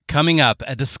Coming up,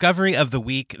 a discovery of the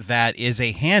week that is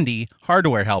a handy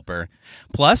hardware helper.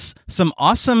 Plus, some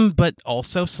awesome but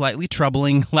also slightly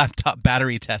troubling laptop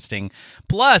battery testing.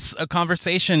 Plus, a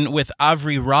conversation with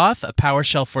Avri Roth, a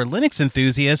PowerShell for Linux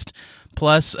enthusiast.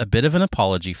 Plus, a bit of an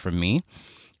apology from me.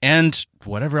 And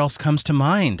whatever else comes to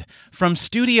mind. From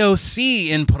Studio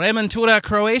C in Preventura,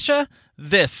 Croatia,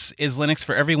 this is Linux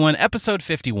for Everyone, episode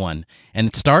 51. And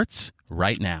it starts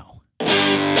right now.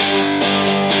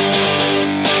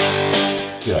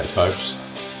 G'day folks,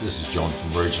 this is John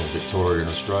from regional Victoria in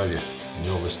Australia, and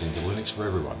you're listening to Linux for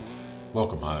Everyone.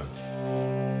 Welcome home.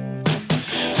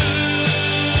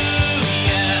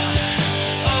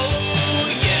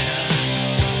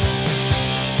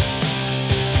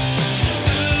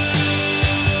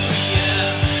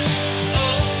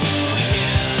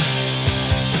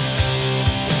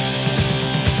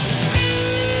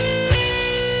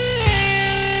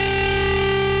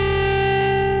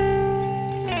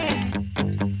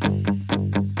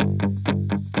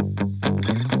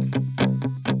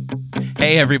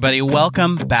 Hey everybody,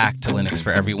 welcome back to Linux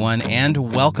for Everyone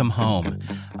and welcome home.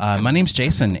 My name's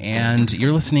Jason and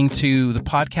you're listening to the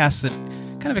podcast that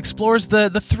kind of explores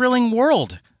the thrilling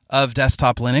world of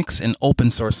desktop Linux and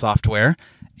open source software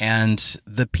and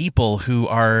the people who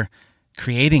are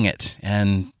creating it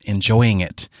and enjoying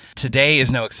it. Today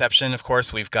is no exception. Of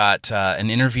course, we've got an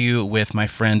interview with my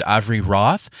friend Avri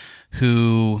Roth,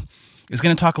 who is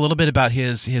going to talk a little bit about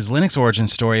his Linux origin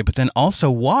story, but then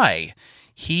also why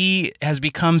he has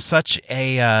become such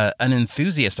an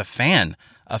enthusiast, a fan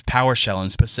of PowerShell,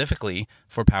 and specifically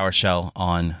for PowerShell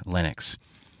on Linux.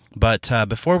 But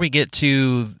before we get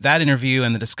to that interview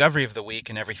and the discovery of the week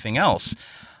and everything else,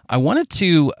 I wanted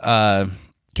to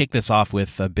kick this off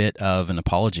with a bit of an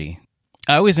apology.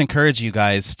 I always encourage you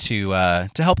guys to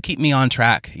help keep me on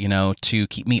track, to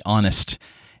keep me honest,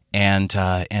 and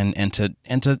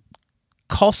to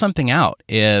call something out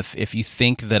if you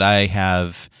think that I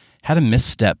have had a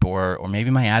misstep or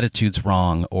maybe my attitude's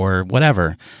wrong or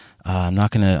whatever. I'm not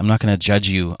gonna judge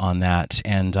you on that,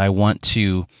 and I want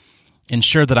to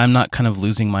ensure that I'm not kind of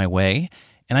losing my way.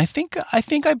 And I think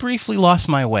I briefly lost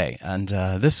my way, and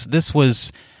this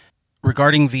was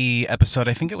regarding the episode.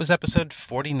 I think it was episode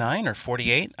 49 or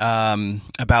 48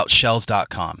 about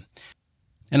shells.com.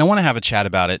 And I want to have a chat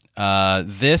about it.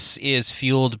 This is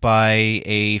fueled by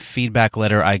a feedback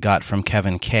letter I got from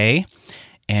Kevin K.,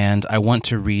 and I want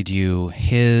to read you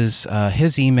his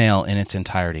email in its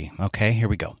entirety. Okay, here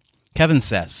we go. Kevin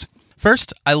says,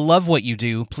 "First, I love what you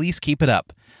do. Please keep it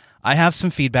up. I have some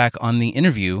feedback on the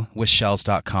interview with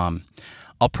shells.com.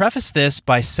 I'll preface this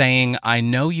by saying I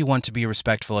know you want to be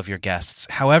respectful of your guests.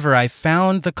 However, I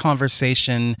found the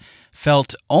conversation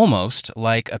felt almost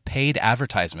like a paid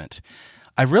advertisement.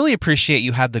 I really appreciate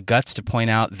you had the guts to point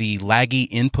out the laggy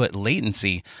input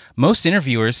latency. Most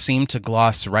interviewers seem to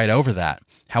gloss right over that.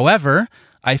 However,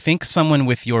 I think someone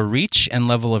with your reach and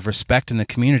level of respect in the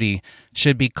community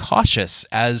should be cautious,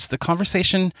 as the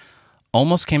conversation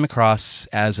almost came across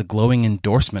as a glowing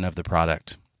endorsement of the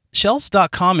product.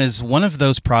 Shells.com is one of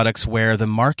those products where the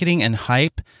marketing and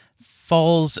hype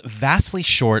falls vastly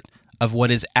short of what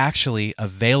is actually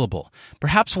available.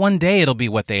 Perhaps one day it'll be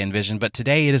what they envision, but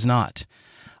today it is not.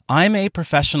 I'm a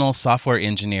professional software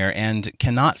engineer and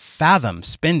cannot fathom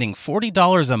spending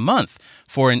 $40 a month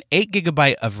for an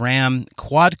 8GB of RAM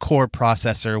quad-core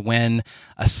processor when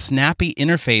a snappy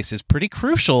interface is pretty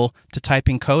crucial to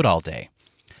typing code all day.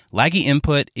 Laggy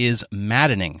input is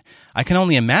maddening. I can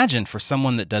only imagine for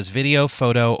someone that does video,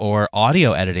 photo, or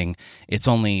audio editing, it's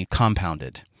only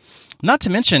compounded. Not to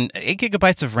mention,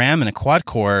 8GB of RAM and a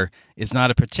quad-core is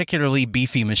not a particularly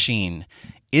beefy machine.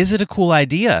 Is it a cool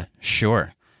idea?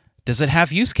 Sure. Does it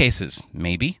have use cases?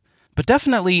 Maybe. But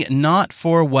definitely not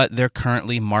for what they're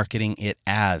currently marketing it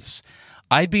as.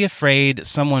 I'd be afraid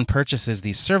someone purchases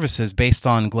these services based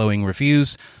on glowing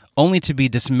reviews, only to be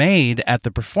dismayed at the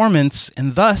performance,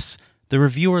 and thus the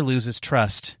reviewer loses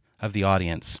trust of the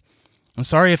audience. I'm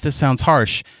sorry if this sounds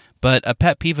harsh, but a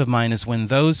pet peeve of mine is when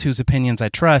those whose opinions I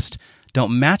trust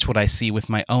don't match what I see with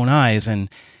my own eyes and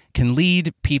can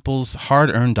lead people's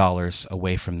hard-earned dollars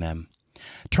away from them.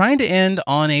 Trying to end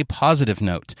on a positive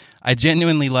note, I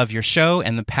genuinely love your show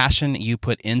and the passion you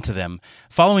put into them.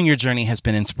 Following your journey has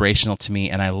been inspirational to me,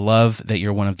 and I love that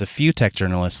you're one of the few tech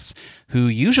journalists who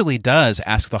usually does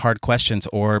ask the hard questions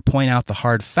or point out the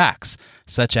hard facts,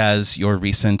 such as your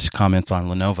recent comments on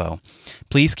Lenovo.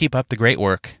 Please keep up the great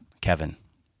work, Kevin."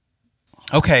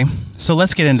 Okay, so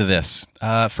let's get into this.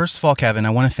 First of all, Kevin, I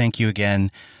want to thank you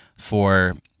again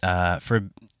for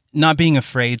not being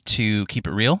afraid to keep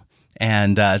it real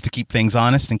and to keep things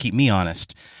honest and keep me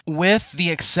honest. With the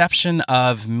exception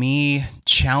of me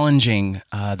challenging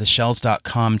the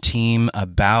Shells.com team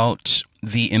about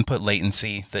the input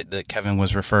latency that Kevin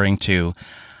was referring to,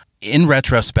 in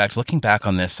retrospect, looking back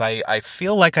on this, I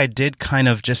feel like I did kind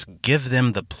of just give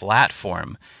them the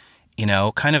platform,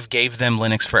 kind of gave them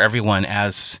Linux for Everyone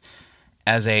as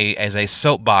a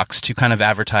soapbox to kind of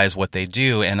advertise what they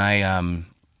do, and I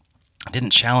didn't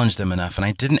challenge them enough, and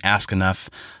I didn't ask enough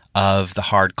of the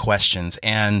hard questions,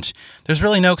 and there's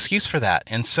really no excuse for that.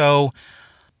 And so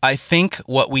I think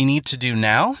what we need to do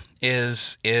now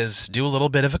is do a little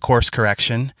bit of a course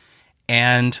correction,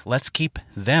 and let's keep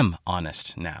them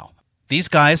honest now. These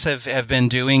guys have been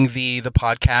doing the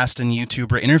podcast and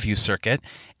YouTuber interview circuit,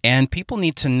 and people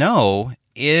need to know,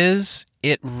 is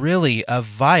it really a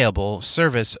viable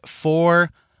service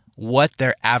for what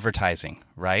they're advertising,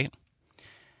 right?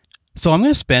 So I'm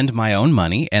going to spend my own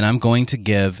money, and I'm going to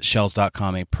give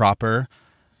Shells.com a proper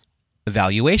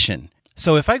evaluation.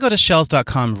 So if I go to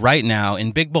Shells.com right now,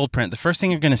 in big bold print, the first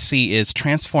thing you're going to see is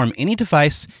transform any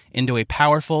device into a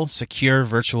powerful, secure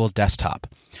virtual desktop.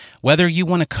 Whether you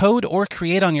want to code or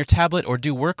create on your tablet or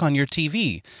do work on your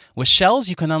TV, with Shells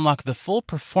you can unlock the full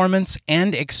performance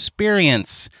and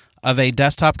experience of a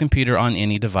desktop computer on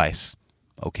any device.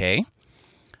 Okay.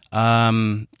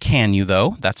 Can you,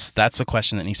 though? That's a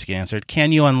question that needs to get answered.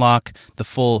 Can you unlock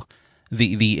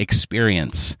the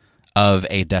experience of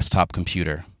a desktop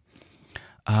computer?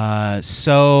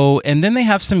 And then they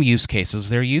have some use cases.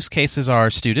 Their use cases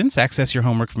are: students, access your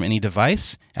homework from any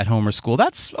device at home or school.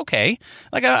 That's okay.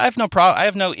 Like, I have no problem. I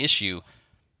have no issue.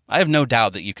 I have no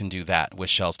doubt that you can do that with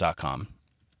Shells.com.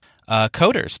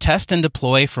 Coders, test and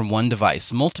deploy from one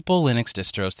device, multiple Linux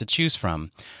distros to choose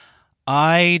from.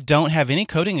 I don't have any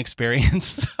coding experience,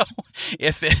 so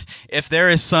if there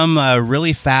is some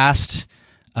really fast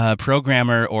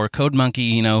programmer or code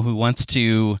monkey, who wants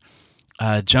to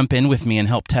jump in with me and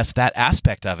help test that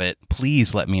aspect of it,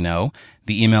 please let me know.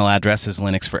 The email address is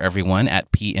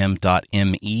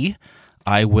linuxforeveryone@pm.me.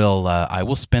 I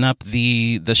will spin up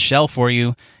the shell for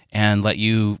you and let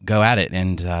you go at it,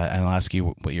 and I'll ask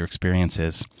you what your experience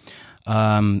is.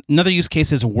 Another use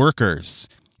case is workers.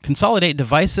 Consolidate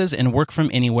devices and work from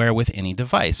anywhere with any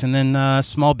device. And then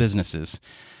small businesses.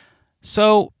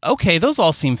 So, okay, those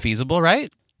all seem feasible,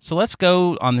 right? So let's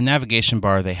go on the navigation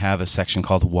bar. They have a section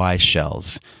called Why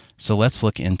Shells. So let's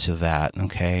look into that.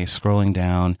 Okay, scrolling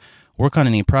down. Work on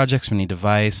any projects from any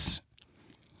device.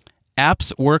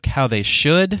 Apps work how they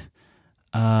should.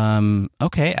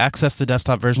 Okay, access the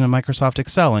desktop version of Microsoft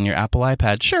Excel on your Apple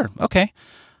iPad. Sure, okay.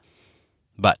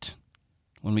 But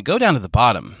when we go down to the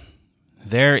bottom,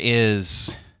 there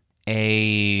is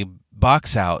a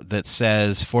box out that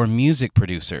says, for music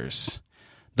producers,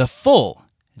 the full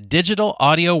digital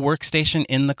audio workstation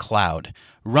in the cloud.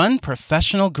 Run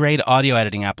professional-grade audio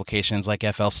editing applications like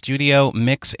FL Studio,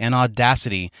 Mix, and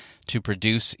Audacity to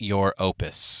produce your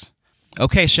opus.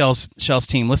 Okay, Shells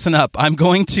team, listen up. I'm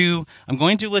going to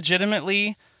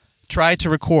legitimately try to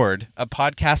record a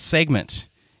podcast segment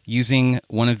using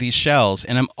one of these shells,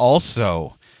 and I'm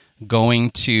also going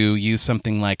to use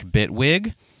something like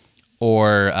Bitwig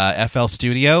or FL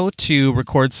Studio to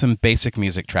record some basic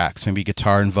music tracks, maybe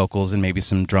guitar and vocals and maybe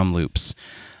some drum loops.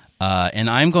 And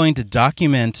I'm going to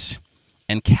document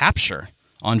and capture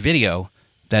on video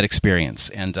that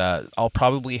experience. And I'll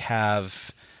probably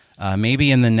have maybe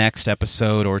in the next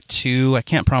episode or two, I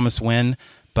can't promise when,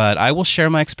 but I will share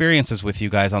my experiences with you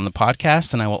guys on the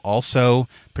podcast, and I will also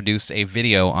produce a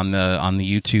video on the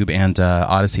YouTube and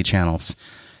Odyssey channels.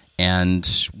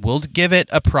 And we'll give it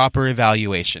a proper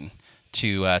evaluation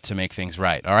to make things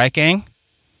right. All right, gang?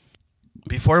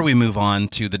 Before we move on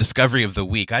to the discovery of the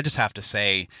week, I just have to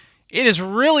say it is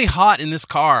really hot in this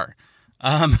car.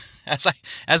 As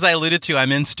I alluded to,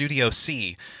 I'm in Studio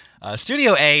C.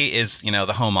 Studio A is,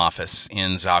 the home office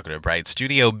in Zagreb, right?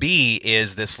 Studio B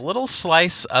is this little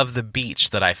slice of the beach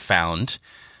that I found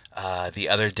the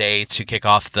other day to kick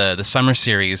off the summer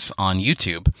series on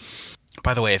YouTube.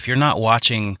 By the way, if you're not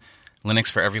watching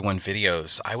Linux for Everyone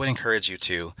videos, I would encourage you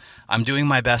to. I'm doing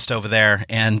my best over there,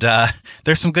 and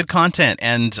there's some good content.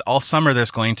 And all summer,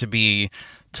 there's going to be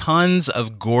tons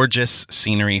of gorgeous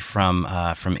scenery from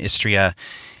Istria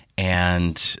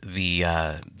and the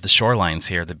shorelines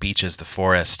here, the beaches, the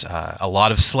forest. A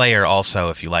lot of Slayer also,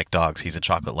 if you like dogs. He's a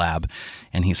chocolate lab,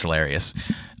 and he's hilarious.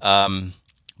 But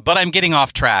I'm getting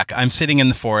off track. I'm sitting in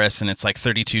the forest, and it's like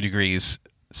 32 degrees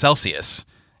Celsius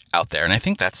out there, and I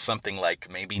think that's something like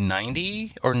maybe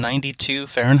 90 or 92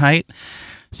 Fahrenheit.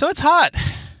 So it's hot.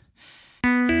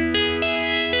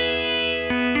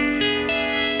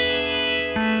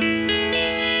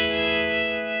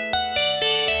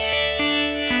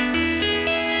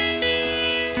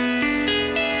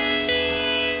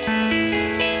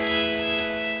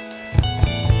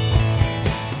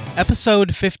 Episode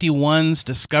 51's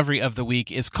Discovery of the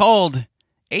Week is called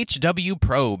HW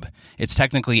Probe. It's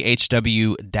technically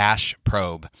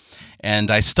HW-Probe. And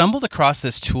I stumbled across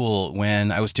this tool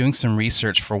when I was doing some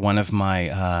research for one of my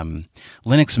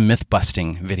Linux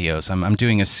myth-busting videos. I'm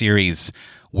doing a series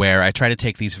where I try to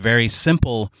take these very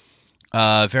simple,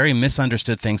 very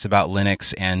misunderstood things about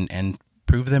Linux and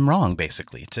prove them wrong,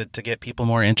 basically, to get people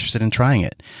more interested in trying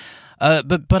it.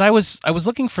 But I was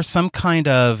looking for some kind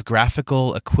of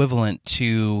graphical equivalent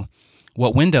to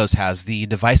what Windows has, the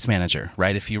Device Manager,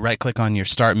 right? If you right-click on your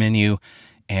Start menu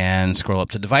and scroll up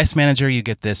to Device Manager, you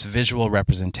get this visual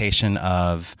representation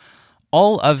of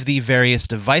all of the various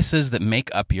devices that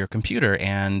make up your computer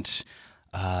and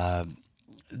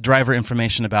driver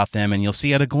information about them, and you'll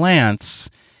see at a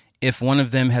glance if one of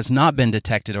them has not been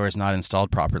detected or is not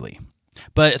installed properly.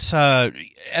 But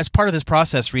as part of this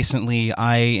process recently,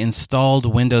 I installed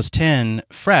Windows 10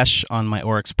 fresh on my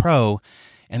Oryx Pro,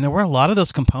 and there were a lot of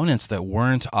those components that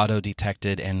weren't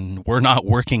auto-detected and were not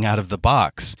working out of the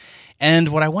box. And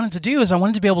what I wanted to do is I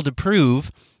wanted to be able to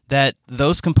prove that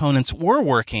those components were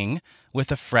working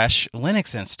with a fresh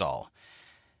Linux install.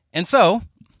 And so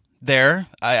there,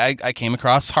 I came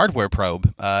across Hardware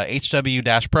Probe,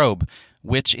 HW-Probe,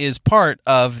 which is part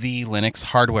of the Linux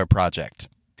hardware project.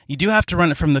 You do have to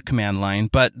run it from the command line,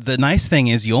 but the nice thing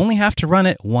is you only have to run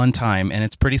it one time, and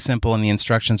it's pretty simple, and the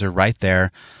instructions are right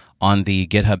there on the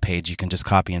GitHub page. You can just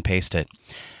copy and paste it.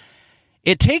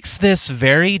 It takes this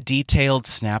very detailed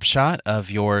snapshot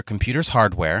of your computer's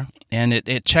hardware, and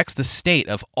it checks the state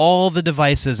of all the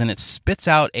devices, and it spits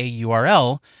out a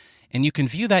URL, and you can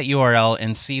view that URL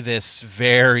and see this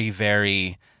very,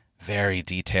 very, very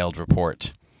detailed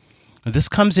report. This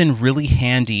comes in really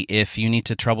handy if you need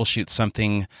to troubleshoot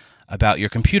something about your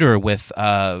computer with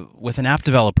an app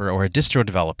developer or a distro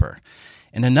developer.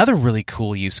 And another really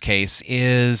cool use case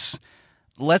is,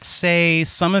 let's say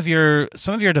some of your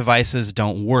devices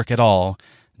don't work at all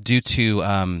due to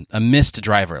a missed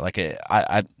driver. Like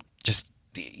I just,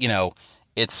 you know,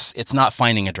 it's not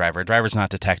finding a driver. A driver's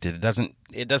not detected.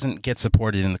 It doesn't get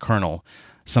supported in the kernel.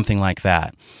 Something like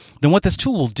that. Then what this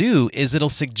tool will do is it'll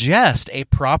suggest a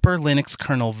proper Linux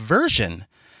kernel version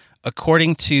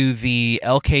according to the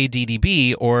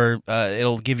LKDDB, or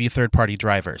it'll give you third-party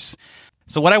drivers.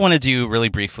 So what I want to do really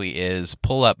briefly is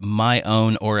pull up my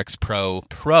own Oryx Pro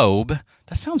probe.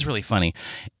 That sounds really funny.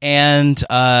 And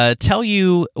tell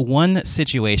you one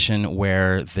situation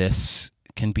where this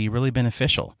can be really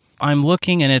beneficial. I'm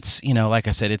looking, and it's, you know, like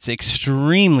I said, it's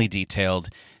extremely detailed.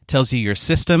 Tells you your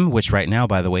system, which right now,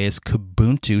 by the way, is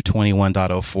Kubuntu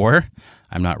 21.04.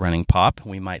 I'm not running POP.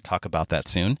 We might talk about that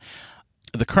soon.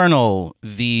 The kernel,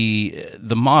 the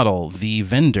model, the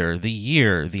vendor, the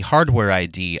year, the hardware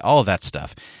ID, all of that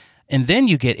stuff. And then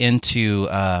you get into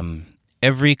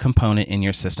every component in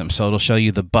your system. So it'll show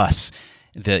you the bus,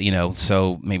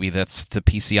 so maybe that's the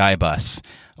PCI bus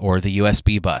or the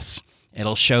USB bus.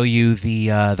 It'll show you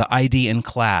the ID and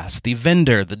class, the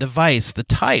vendor, the device, the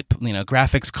type,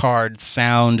 graphics card,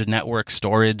 sound, network,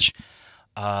 storage,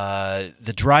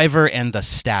 the driver, and the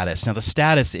status. Now, the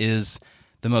status is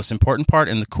the most important part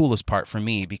and the coolest part for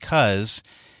me, because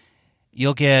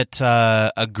you'll get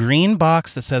a green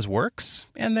box that says works,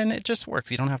 and then it just works.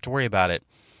 You don't have to worry about it.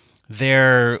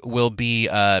 There will be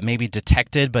maybe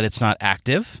detected, but it's not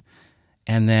active,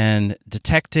 and then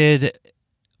detected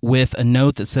with a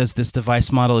note that says this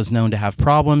device model is known to have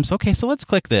problems. Okay, so let's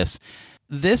click this.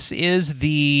 This is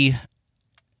the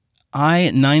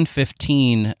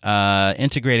i915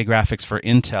 integrated graphics for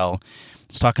Intel.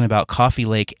 It's talking about Coffee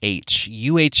Lake H,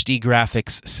 UHD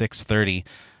graphics 630.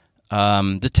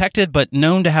 Detected, but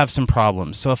known to have some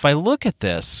problems. So if I look at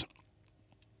this,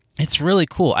 it's really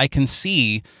cool. I can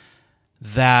see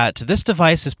that this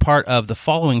device is part of the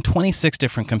following 26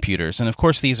 different computers. And of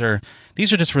course, these are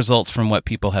just results from what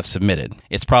people have submitted.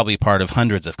 It's probably part of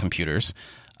hundreds of computers.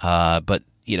 But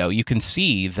you can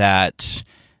see that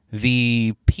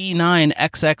the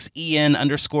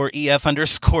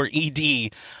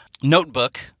P9XXEN_EF_ED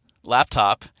notebook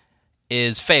laptop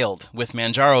is failed with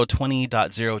Manjaro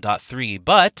 20.0.3,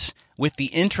 but with the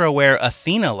Intraware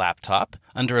Athena laptop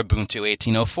under Ubuntu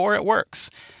 18.04, it works.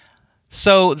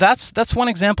 So that's one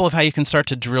example of how you can start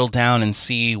to drill down and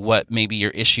see what maybe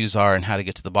your issues are and how to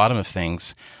get to the bottom of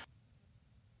things.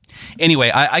 Anyway,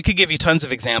 I could give you tons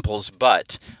of examples,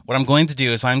 but what I'm going to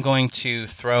do is I'm going to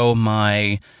throw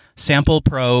my sample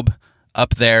probe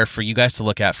up there for you guys to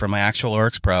look at from my actual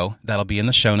Oryx Pro. That'll be in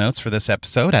the show notes for this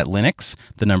episode at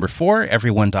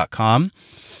Linux4everyone.com.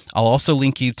 I'll also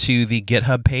link you to the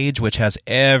GitHub page, which has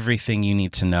everything you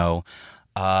need to know.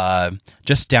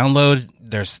 Just download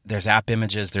there's app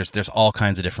images, there's all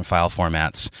kinds of different file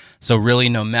formats. So really,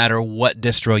 no matter what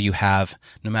distro you have,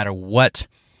 no matter what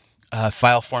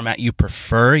file format you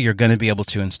prefer, you're going to be able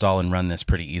to install and run this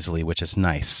pretty easily, which is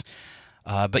nice.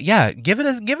 But yeah, give it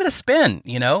a spin.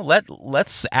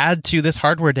 Let's add to this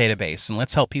hardware database and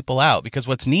let's help people out, because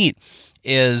what's neat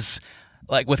is,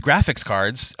 like with graphics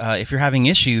cards, if you're having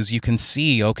issues, you can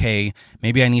see, okay,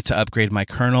 maybe I need to upgrade my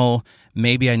kernel.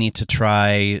 Maybe I need to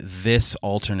try this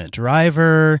alternate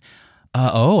driver.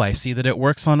 I see that it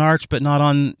works on Arch, but not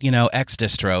on, X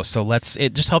distro. So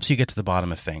it just helps you get to the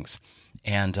bottom of things.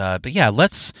 And, but yeah,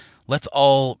 let's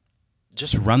all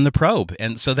just run the probe.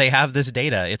 And so they have this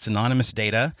data. It's anonymous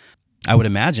data. I would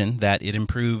imagine that it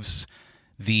improves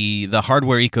the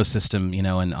hardware ecosystem,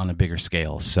 and on a bigger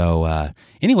scale. So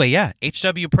anyway, yeah,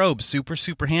 HW Probe, super,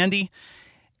 super handy.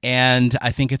 And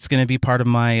I think it's going to be part of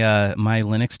my my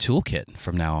Linux toolkit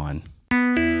from now on.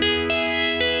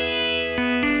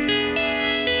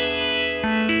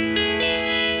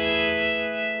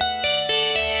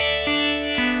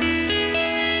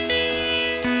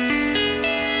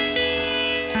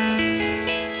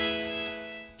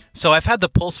 So I've had the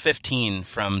Pulse 15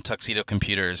 from Tuxedo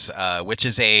Computers, which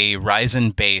is a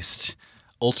Ryzen-based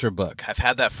Ultrabook. I've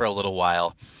had that for a little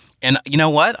while. And you know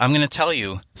what? I'm going to tell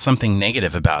you something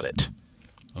negative about it.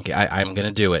 Okay, I'm going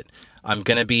to do it. I'm not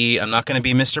going to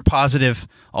be Mr. Positive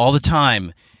all the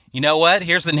time. You know what?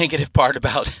 Here's the negative part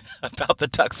about the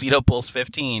Tuxedo Pulse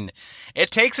 15.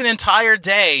 It takes an entire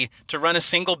day to run a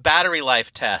single battery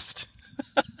life test.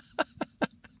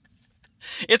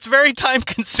 It's very time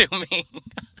consuming.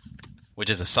 Which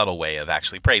is a subtle way of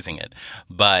actually praising it.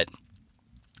 But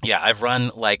yeah, I've run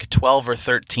like 12 or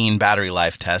 13 battery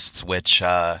life tests, which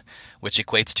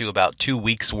equates to about 2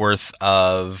 weeks worth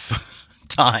of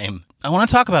time. I want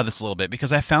to talk about this a little bit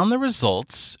because I found the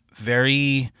results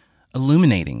very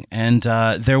illuminating. And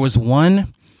there was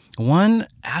one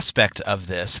aspect of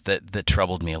this that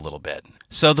troubled me a little bit.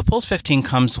 So the Pulse 15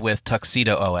 comes with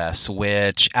Tuxedo OS,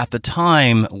 which at the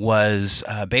time was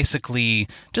basically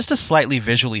just a slightly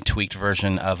visually tweaked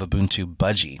version of Ubuntu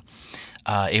Budgie.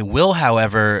 It will,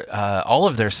 however, all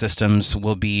of their systems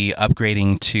will be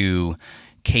upgrading to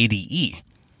KDE.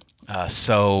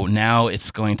 So now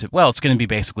it's going to be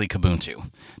basically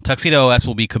Kubuntu. Tuxedo OS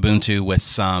will be Kubuntu with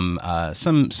some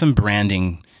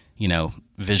branding,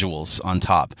 visuals on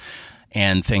top,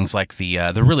 and things like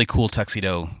the really cool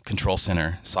Tuxedo Control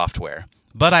Center software.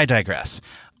 But I digress.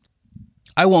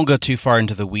 I won't go too far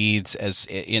into the weeds as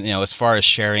far as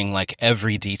sharing like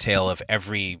every detail of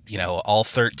every, all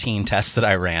 13 tests that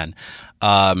I ran.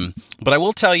 But I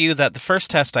will tell you that the first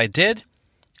test I did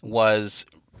was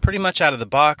pretty much out of the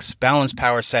box, balanced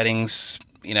power settings,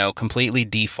 completely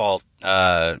default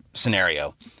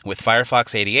scenario with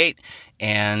Firefox 88.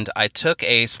 And I took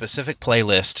a specific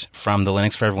playlist from the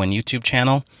Linux for Everyone YouTube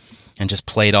channel and just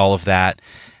played all of that.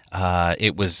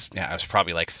 It was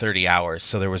probably like 30 hours,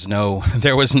 so there was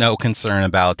no concern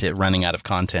about it running out of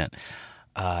content.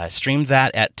 I streamed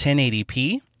that at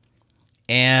 1080p,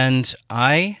 and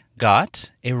I got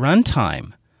a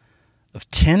runtime of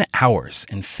 10 hours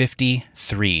and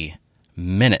 53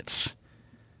 minutes,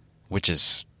 which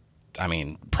is,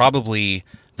 probably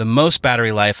the most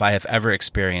battery life I have ever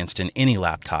experienced in any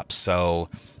laptop. So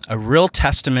a real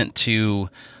testament to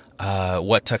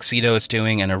what Tuxedo is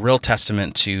doing, and a real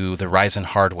testament to the Ryzen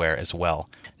hardware as well.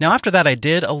 Now, after that, I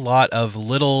did a lot of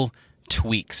little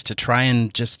tweaks to try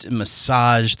and just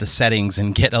massage the settings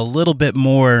and get a little bit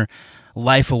more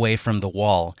life away from the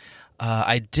wall.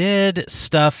 I did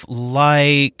stuff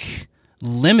like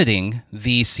limiting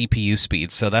the CPU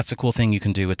speed. So that's a cool thing you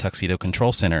can do with Tuxedo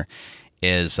Control Center.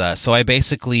 So I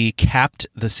basically capped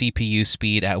the CPU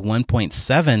speed at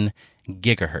 1.7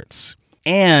 gigahertz.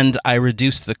 And I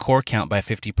reduced the core count by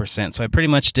 50%, so I pretty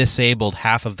much disabled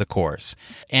half of the cores.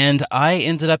 And I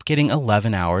ended up getting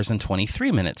 11 hours and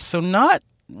 23 minutes. So not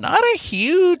a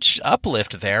huge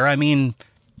uplift there.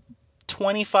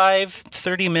 25,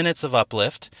 30 minutes of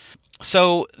uplift.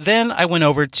 So then I went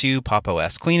over to Pop!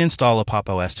 OS, clean install of Pop!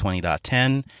 OS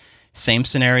 20.10. Same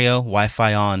scenario,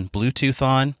 Wi-Fi on, Bluetooth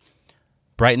on,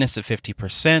 brightness at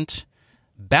 50%,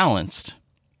 balanced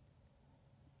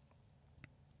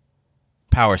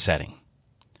power setting.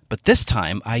 But this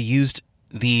time I used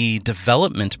the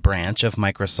development branch of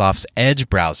Microsoft's Edge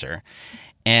browser,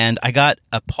 and I got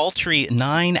a paltry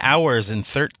 9 hours and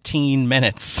 13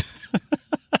 minutes.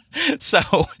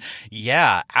 So,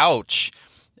 yeah, ouch.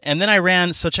 And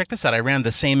then check this out, I ran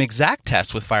the same exact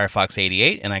test with Firefox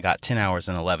 88, and I got 10 hours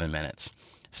and 11 minutes.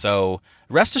 So,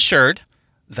 rest assured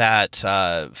that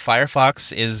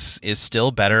Firefox is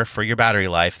still better for your battery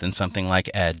life than something like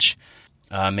Edge.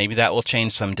 Maybe that will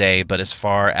change someday, but as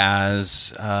far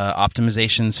as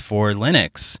optimizations for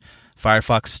Linux,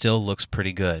 Firefox still looks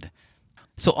pretty good.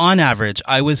 So on average,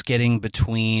 I was getting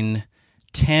between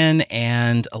 10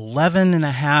 and 11 and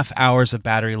a half hours of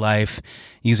battery life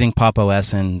using Pop!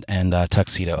 OS and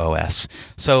Tuxedo OS.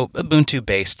 So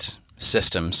Ubuntu-based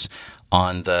systems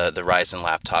on the Ryzen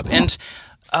laptop. And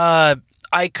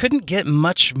I couldn't get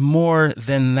much more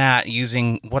than that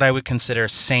using what I would consider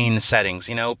sane settings.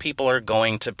 You know, people are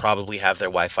going to probably have their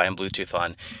Wi-Fi and Bluetooth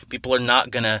on. People are not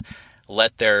going to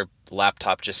let their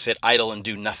laptop just sit idle and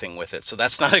do nothing with it. So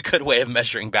that's not a good way of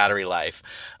measuring battery life.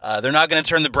 They're not going to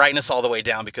turn the brightness all the way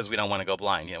down because we don't want to go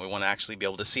blind. You know, we want to actually be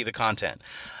able to see the content.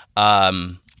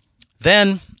 Then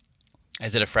I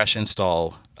did a fresh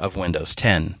install of Windows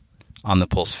 10 on the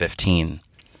Pulse 15.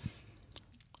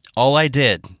 All I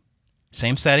did,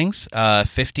 same settings,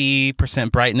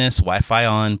 50% brightness, Wi-Fi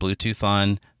on, Bluetooth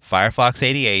on, Firefox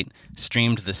 88,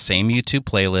 streamed the same YouTube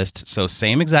playlist, so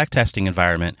same exact testing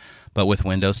environment, but with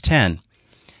Windows 10.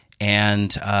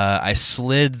 And I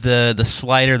slid the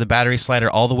slider, the battery slider,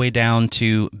 all the way down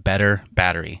to better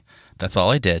battery. That's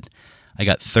all I did. I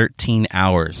got 13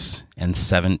 hours and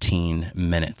 17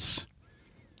 minutes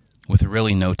with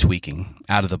really no tweaking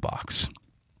out of the box.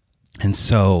 And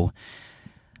so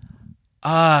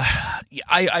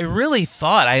I really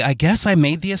thought, I guess I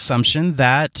made the assumption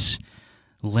that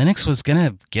Linux was going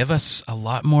to give us a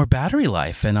lot more battery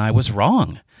life, and I was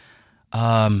wrong.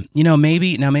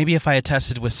 Maybe if I had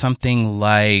tested with something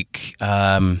like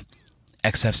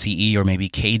XFCE or maybe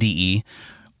KDE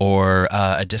or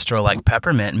a distro like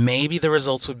Peppermint, maybe the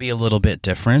results would be a little bit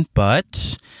different,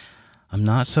 but I'm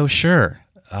not so sure.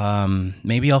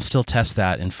 Maybe I'll still test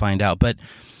that and find out. But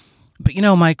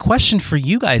my question for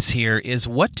you guys here is,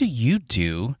 what do you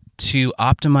do to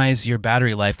optimize your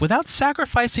battery life without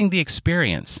sacrificing the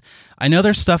experience? I know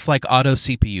there's stuff like Auto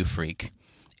CPU Freak,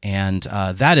 and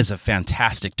that is a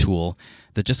fantastic tool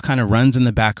that just kind of runs in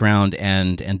the background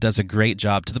and does a great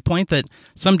job, to the point that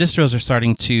some distros are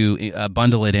starting to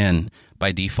bundle it in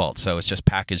by default, so it's just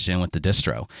packaged in with the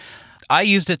distro. I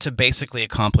used it to basically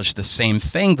accomplish the same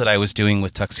thing that I was doing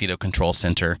with Tuxedo Control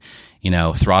Center,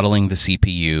 throttling the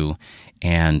CPU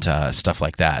and stuff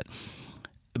like that.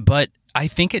 But I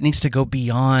think it needs to go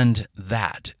beyond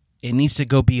that. It needs to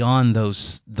go beyond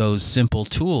those simple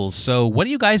tools. So what do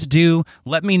you guys do?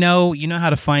 Let me know. You know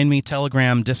how to find me: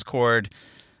 Telegram, Discord,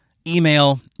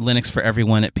 email,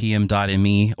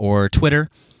 linuxforeveryone@pm.me, or Twitter,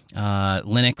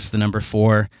 Linux,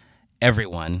 4,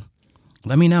 everyone.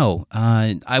 Let me know.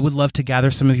 I would love to gather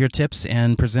some of your tips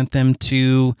and present them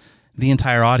to the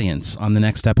entire audience on the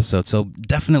next episode. So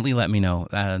definitely let me know.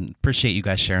 Appreciate you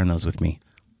guys sharing those with me.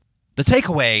 The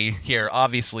takeaway here,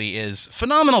 obviously, is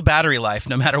phenomenal battery life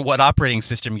no matter what operating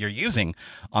system you're using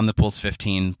on the Pulse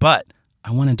 15, but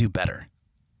I want to do better.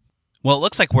 Well, it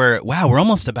looks like we're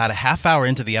almost about a half hour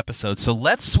into the episode, so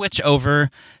let's switch over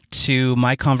to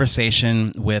my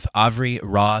conversation with Avri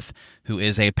Roth, who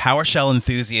is a PowerShell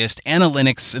enthusiast and a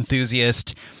Linux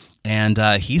enthusiast, and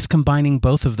he's combining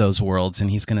both of those worlds, and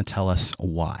he's going to tell us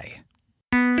why.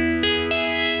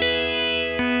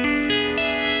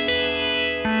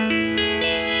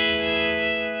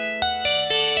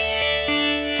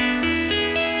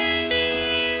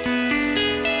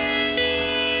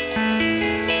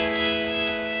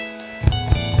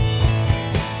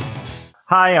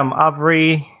 Hi, I'm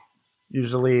Avri,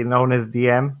 usually known as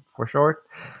DM for short.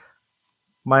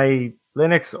 My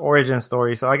Linux origin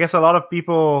story. So I guess a lot of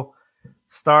people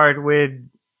start with,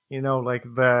 like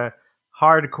the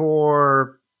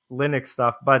hardcore Linux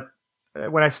stuff. But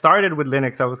when I started with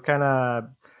Linux, I was kind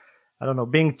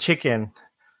of, being chicken.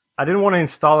 I didn't want to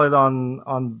install it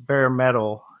on bare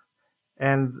metal.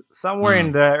 And somewhere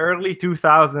in the early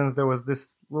 2000s, there was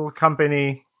this little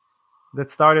company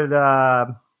that started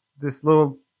this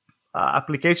little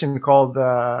application called,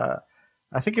 back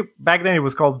then it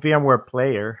was called VMware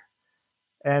Player.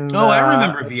 And I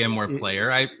remember VMware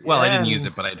Player. I didn't use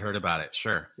it, but I'd heard about it.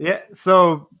 Sure. Yeah.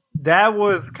 So that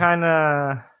was kind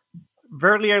of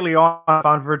very early on. I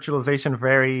found virtualization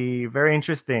very, very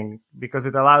interesting because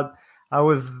it allowed. I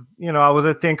was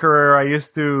a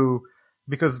tinkerer.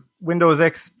 Because Windows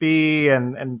XP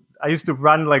and I used to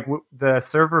run like the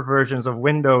server versions of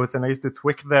Windows, and I used to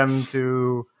tweak them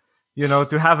to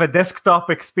have a desktop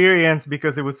experience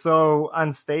because it was so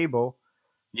unstable.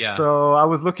 Yeah. So I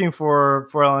was looking for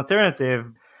an alternative,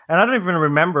 and I don't even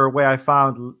remember where I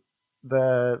found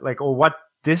or what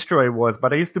distro it was.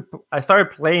 But I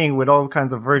started playing with all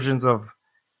kinds of versions of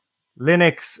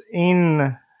Linux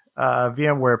in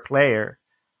VMware Player.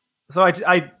 So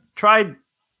I tried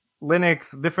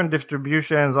Linux, different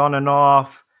distributions on and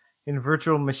off, in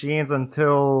virtual machines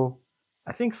until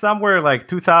I think somewhere like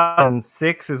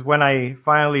 2006 is when I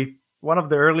finally, one of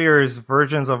the earliest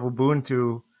versions of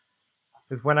Ubuntu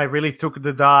is when I really took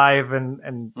the dive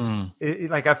and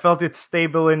like I felt it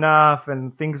stable enough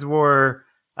and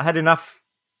I had enough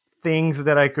things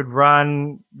that I could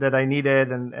run that I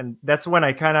needed. And that's when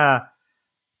I kind of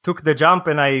took the jump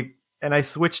and I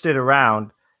switched it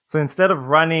around. So instead of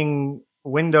running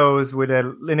Windows with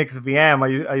a Linux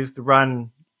VM, I used to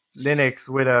run Linux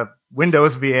with a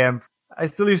Windows VM. I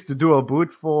still used to dual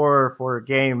boot for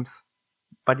games.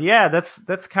 But yeah,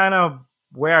 that's kind of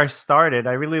where I started.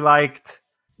 I really liked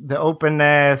the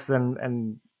openness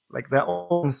and like the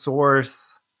open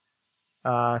source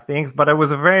things, but I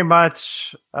was very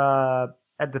much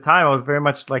at the time I was very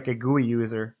much like a GUI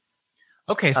user.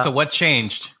 Okay, so what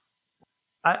changed?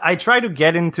 I tried to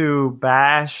get into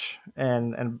Bash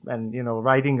and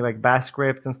writing like Bash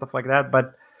scripts and stuff like that,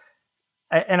 but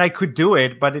I could do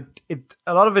it, but it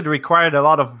a lot of it required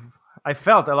I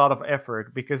felt a lot of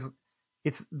effort because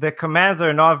the commands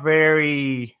are not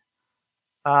very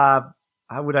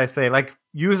how would I say, like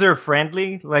user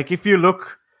friendly. Like if you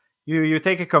look, you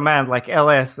take a command like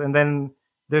ls and then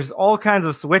there's all kinds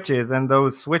of switches, and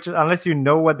those switches, unless you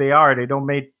know what they are, they don't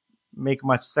make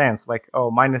much sense. Like,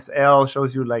 -L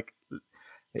shows you like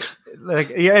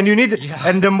yeah, and you need to,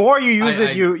 and the more you use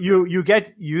it, you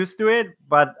get used to it.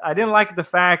 But I didn't like the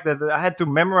fact that I had to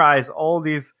memorize all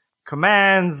these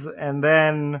commands and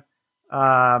then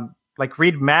like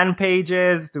read man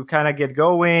pages to kind of get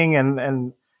going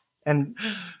and and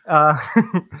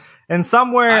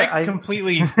somewhere I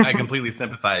completely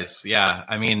sympathize. Yeah,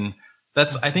 I mean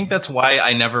I think that's why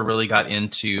I never really got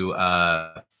into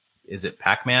is it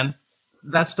Pac-Man?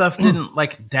 That stuff didn't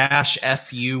like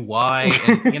 -SUY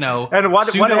and and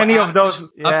what any of those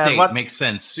update makes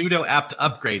sense. Sudo apt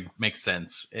upgrade makes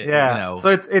sense. So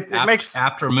it makes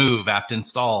apt remove, apt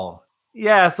install.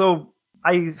 Yeah, so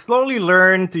I slowly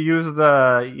learned to use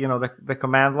the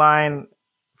command line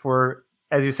for,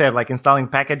 as you said, like installing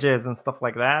packages and stuff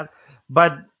like that.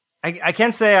 But I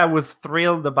can't say I was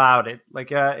thrilled about it.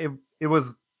 Like it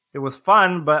was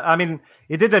fun, but I mean,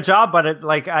 it did the job, but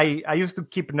I used to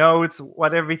keep notes,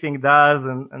 what everything does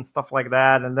and stuff like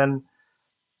that. And then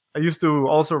I used to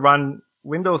also run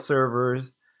Windows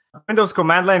servers. Windows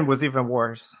command line was even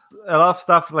worse. A lot of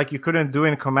stuff like you couldn't do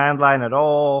in command line at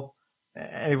all.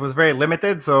 And it was very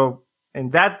limited. So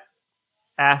in that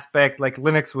aspect, like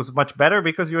Linux was much better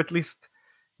because you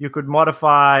could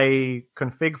modify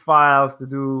config files to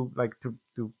do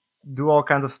all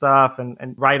kinds of stuff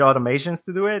and write automations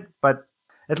to do it. But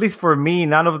at least for me,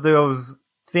 none of those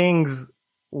things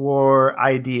were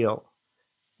ideal.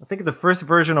 I think the first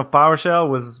version of PowerShell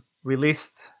was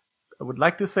released, I would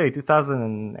like to say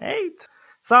 2008,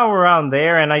 somewhere around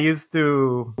there. And I used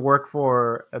to work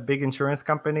for a big insurance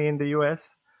company in the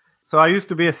US. So I used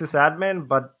to be a sysadmin,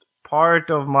 but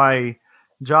part of my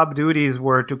job duties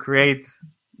were to create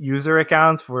user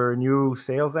accounts for new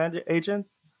sales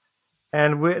agents.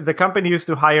 And the company used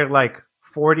to hire like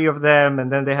 40 of them,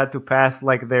 and then they had to pass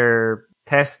like their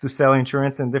tests to sell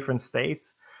insurance in different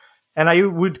states. And I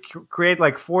would create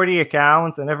like 40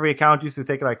 accounts, and every account used to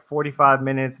take like 45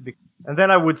 minutes. And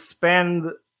then I would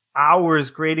spend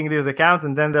hours creating these accounts,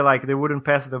 and then they wouldn't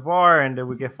pass the bar, and they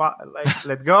would get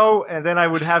let go. And then I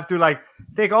would have to like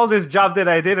take all this job that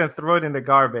I did and throw it in the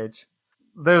garbage.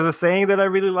 There's a saying that I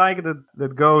really like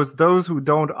that goes, "Those who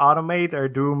don't automate are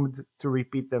doomed to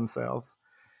repeat themselves."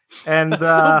 And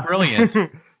that's so brilliant.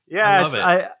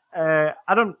 Yeah,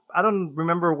 I don't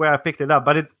remember where I picked it up,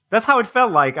 but that's how it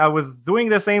felt like. I was doing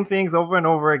the same things over and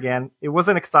over again. It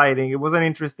wasn't exciting. It wasn't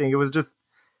interesting. It was just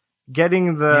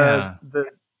getting the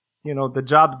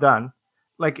job done.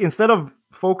 Like instead of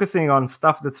focusing on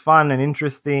stuff that's fun and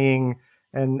interesting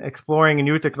and exploring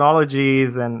new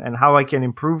technologies and how I can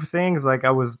improve things, like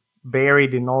I was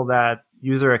buried in all that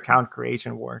user account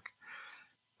creation work.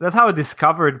 That's how I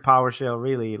discovered PowerShell,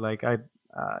 really. Like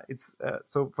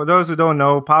so for those who don't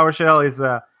know, PowerShell is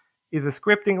a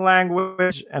scripting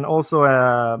language and also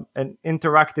an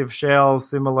interactive shell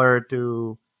similar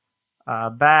to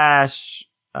Bash,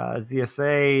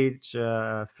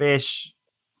 ZSH, Fish.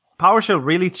 PowerShell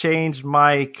really changed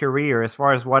my career as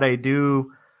far as what I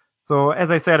do. So as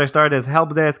I said, I started as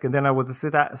help desk, and then I was a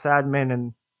sysadmin,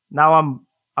 and now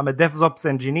I'm a DevOps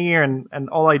engineer, and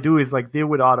all I do is like deal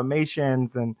with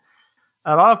automations. And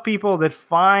a lot of people that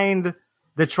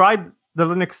tried the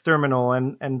Linux terminal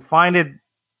and find it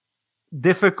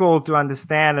difficult to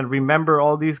understand and remember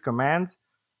all these commands.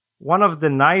 One of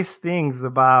the nice things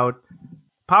about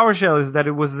PowerShell is that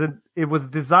it was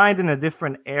designed in a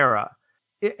different era.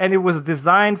 and it was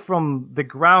designed from the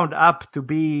ground up to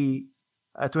be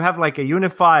to have like a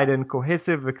unified and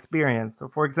cohesive experience. So,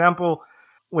 for example,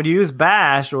 when you use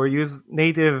Bash or use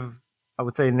native, I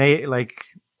would say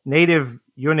native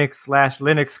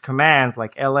Unix/Linux commands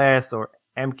like ls or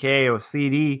mk or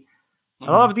cd, a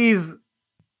lot of these,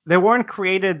 they weren't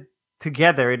created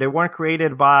together. They weren't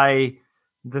created by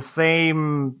the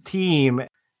same team,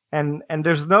 and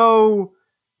there's no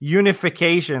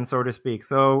unification, so to speak.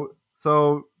 So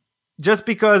just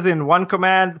because in one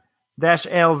command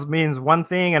 -ls means one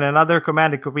thing and another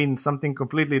command it could mean something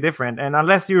completely different, and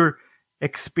unless you're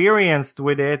experienced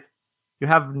with it, you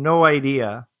have no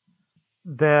idea.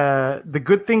 The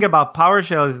good thing about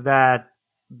PowerShell is that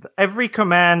every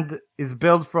command is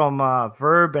built from a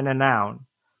verb and a noun.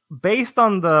 Based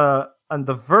on the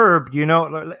verb,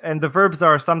 and the verbs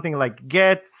are something like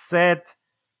get, set,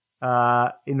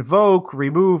 invoke,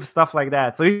 remove, stuff like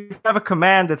that. So if you have a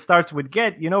command that starts with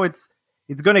get, it's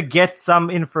going to get some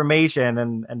information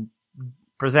and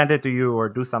present it to you or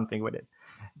do something with it.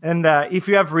 And if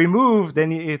you have remove,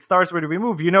 then it starts with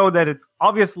remove. You know that it's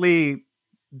obviously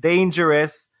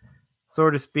dangerous, so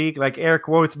to speak, like air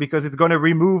quotes, because it's going to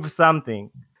remove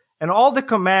something. And all the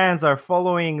commands are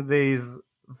following these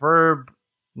verb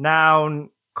noun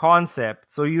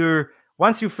concept. So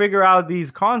once you figure out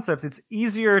these concepts, it's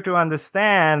easier to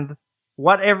understand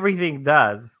what everything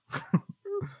does.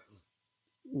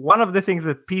 One of the things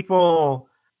that people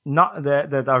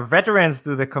that are veterans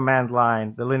to the command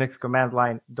line, the Linux command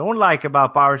line, don't like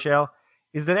about PowerShell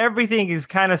is that everything is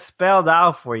kind of spelled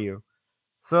out for you.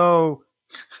 So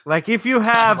like if you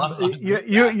have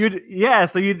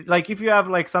if you have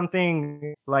like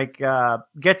something like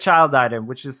get child item,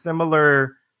 which is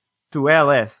similar to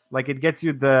ls, like it gets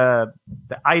you the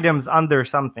items under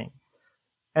something,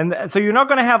 and so you're not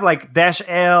going to have like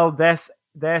 -l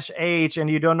 -h and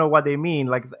you don't know what they mean.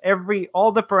 Like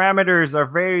all the parameters are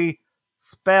very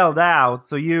spelled out,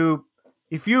 so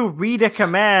if you read a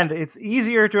command, it's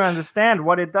easier to understand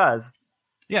what it does.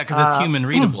 Yeah, because it's human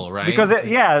readable, right? Because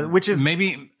which is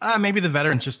maybe the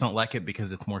veterans just don't like it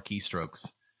because it's more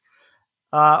keystrokes.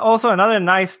 Also, another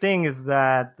nice thing is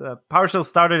that PowerShell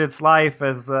started its life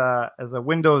as a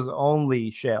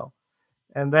Windows-only shell,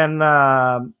 and then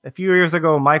a few years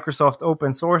ago, Microsoft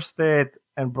open sourced it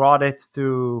and brought it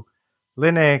to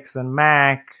Linux and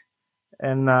Mac,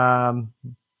 and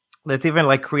there's even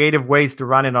like creative ways to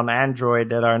run it on Android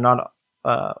that are not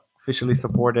officially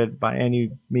supported by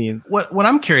any means. What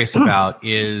I'm curious about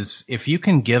is if you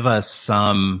can give us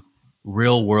some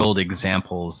real world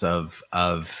examples of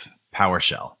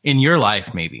PowerShell in your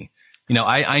life, maybe.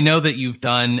 I know that you've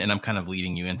done, and I'm kind of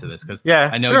leading you into this because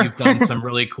I know you've done some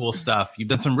really cool stuff. You've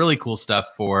done some really cool stuff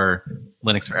for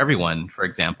Linux for Everyone, for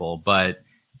example. But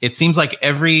it seems like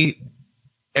every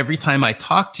time I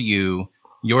talk to you,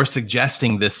 you're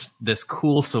suggesting this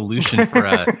cool solution for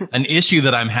an issue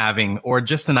that I'm having, or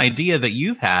just an idea that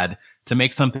you've had to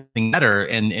make something better,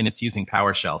 and it's using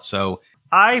PowerShell. So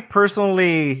I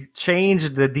personally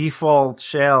changed the default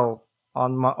shell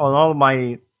on all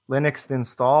my Linux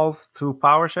installs to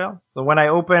PowerShell. So when I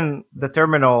open the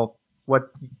terminal,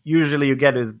 what usually you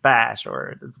get is Bash,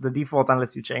 or it's the default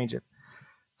unless you change it.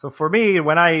 So for me,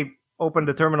 when I open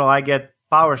the terminal, I get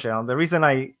PowerShell. The reason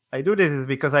I do this is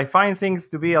because I find things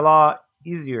to be a lot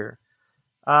easier.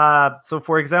 So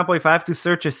for example, if I have to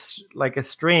search a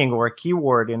string or a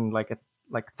keyword in like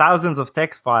thousands of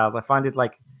text files, I find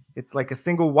it's like a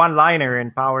single one-liner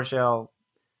in PowerShell.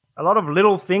 A lot of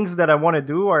little things that I want to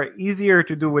do are easier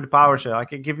to do with PowerShell. I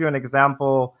can give you an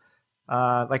example,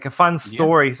 like a fun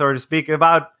story, so to speak,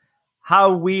 about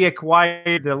how we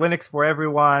acquired the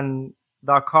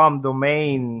linuxforeveryone.com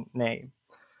domain name.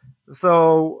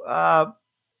 So,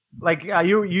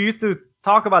 you used to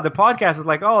talk about the podcast. It's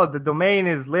like, oh, the domain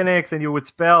is Linux, and you would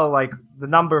spell like the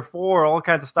number 4, all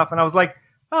kinds of stuff. And I was like,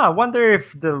 I wonder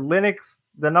if the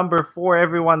number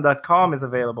 4everyone.com is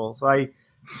available. So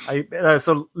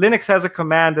so Linux has a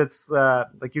command that's a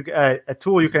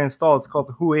tool you can install. It's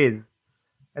called whois,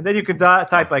 and then you could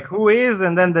type like whois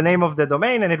and then the name of the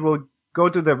domain, and it will go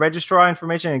to the registrar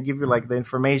information and give you like the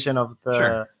information of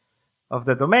the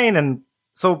domain. And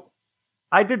so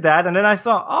I did that, and then I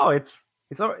saw, it's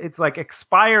like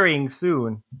expiring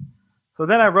soon. So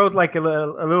then I wrote like a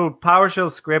little PowerShell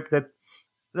script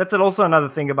that's also another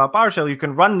thing about PowerShell. You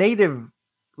can run native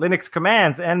Linux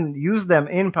commands and use them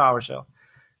in PowerShell.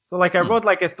 So like I wrote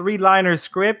like a 3-liner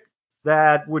script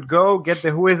that would go get the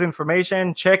whois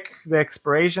information, check the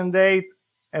expiration date,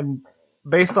 and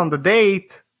based on the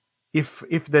date, if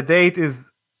the date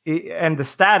is and the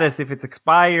status, if it's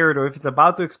expired or if it's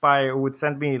about to expire, it would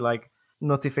send me like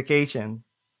notifications.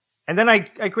 And then I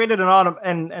created an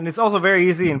and it's also very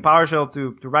easy in PowerShell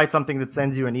to write something that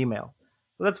sends you an email.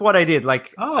 So that's what I did.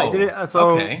 Like, I did it.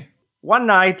 So okay. One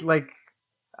night, like,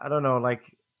 I don't know,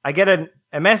 like I get a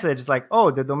message like,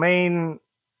 oh, the domain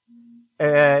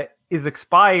is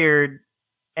expired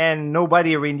and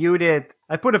nobody renewed it.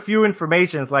 I put a few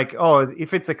informations like, oh,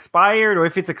 if it's expired or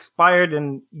if it's expired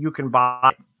and you can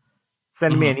buy it,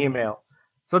 send me an email.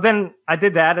 So then I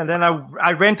did that. And then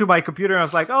I ran to my computer and I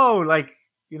was like, oh, like,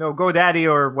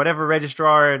 GoDaddy or whatever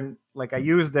registrar and like I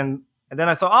used. And then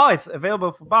I saw, oh, it's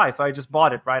available for buy. So I just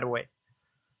bought it right away.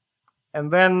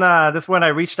 And then that's when I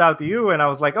reached out to you and I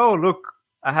was like, oh, look,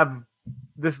 I have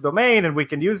this domain and we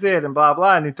can use it and blah,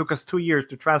 blah. And it took us 2 years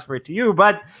to transfer it to you,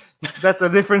 but that's a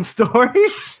different story.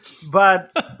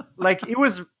 But like, it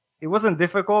wasn't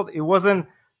difficult. It wasn't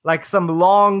like some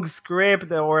long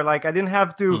script or like, I didn't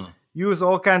have to use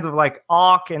all kinds of like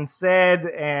awk and sed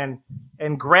and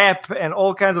grep and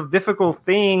all kinds of difficult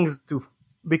things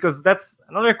because that's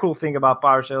another cool thing about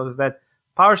PowerShell is that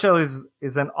PowerShell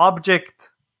is an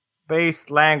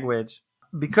object-based language.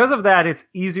 Because of that, it's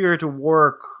easier to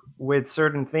work with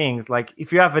certain things. Like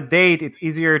if you have a date, it's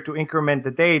easier to increment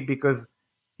the date because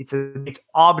it's a date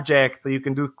object. So you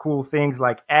can do cool things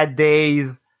like add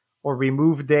days or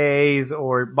remove days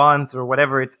or months or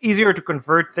whatever. It's easier to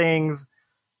convert things.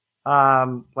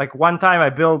 Like one time I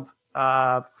built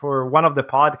for one of the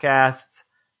podcasts,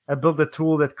 I built a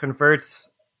tool that converts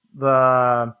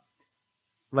the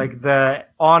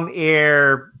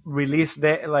on-air release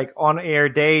day, like on-air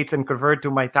dates and convert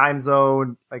to my time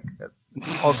zone. Like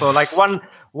also like one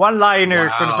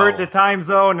liner, convert the time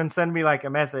zone and send me like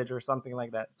a message or something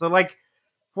like that. So like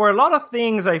for a lot of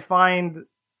things, I find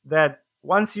that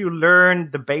once you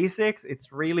learn the basics,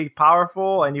 it's really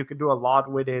powerful and you can do a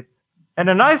lot with it. And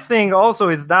the nice thing also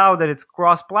is now that it's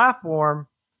cross-platform,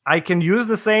 I can use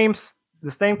the same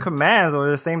commands or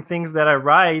the same things that I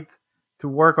write to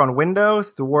work on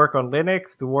Windows, to work on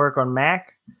Linux, to work on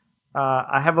Mac.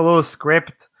 I have a little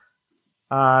script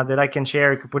that I can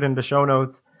share. You can put in the show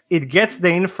notes. It gets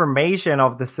the information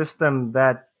of the system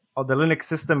of the Linux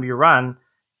system you run.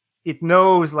 It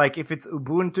knows like if it's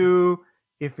Ubuntu,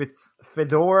 if it's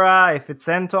Fedora, if it's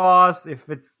CentOS, if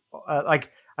it's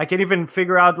like I can even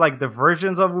figure out like the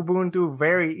versions of Ubuntu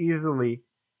very easily.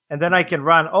 And then I can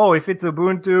run, if it's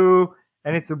Ubuntu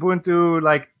and it's Ubuntu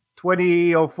like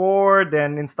 2004,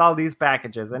 then install these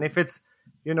packages. And if it's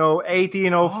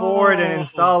 1804, then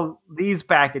install these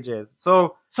packages.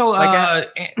 So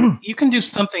you can do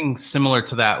something similar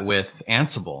to that with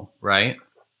Ansible, right?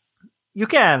 You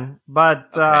can,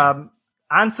 but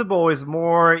Ansible is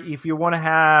more if you want to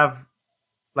have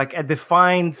like a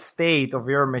defined state of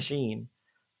your machine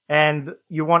and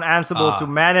you want Ansible to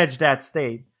manage that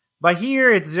state. But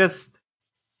here it's just,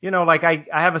 like I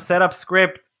have a setup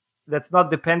script that's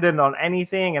not dependent on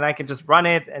anything and I can just run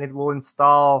it and it will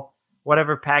install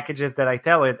whatever packages that I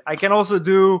tell it. I can also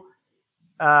do,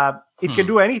 it can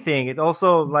do anything. It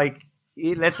also like,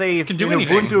 let's say if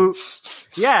Ubuntu,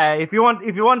 if you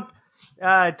want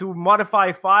to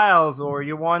modify files or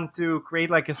you want to create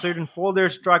like a certain folder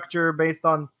structure based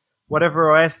on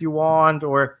whatever OS you want,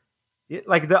 or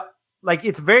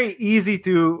it's very easy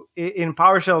to in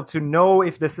PowerShell to know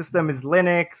if the system is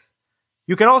Linux.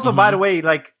 You can also, by the way,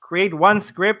 like create one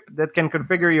script that can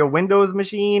configure your Windows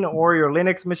machine or your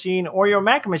Linux machine or your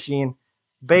Mac machine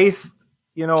based,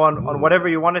 on whatever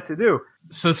you want it to do.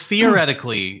 So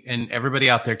theoretically, and everybody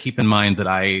out there, keep in mind that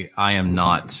I am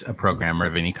not a programmer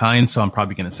of any kind, so I'm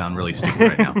probably going to sound really stupid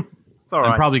right now. It's all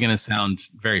right. I'm probably going to sound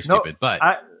very stupid, but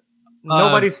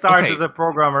nobody starts as a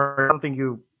programmer.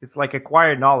 It's like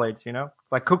acquired knowledge,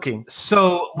 It's like cooking.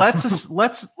 So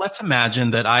let's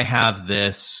imagine that I have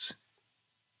this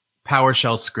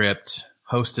PowerShell script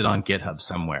hosted on GitHub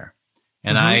somewhere,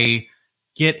 and I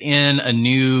get in a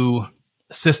new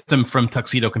system from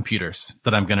Tuxedo Computers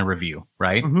that I'm going to review,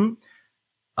 right? And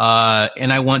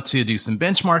I want to do some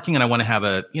benchmarking, and I want to have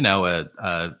a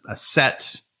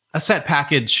set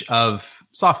package of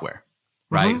software,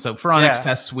 right? So Phoronix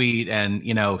Test Suite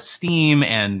and Steam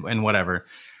and whatever.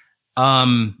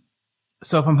 So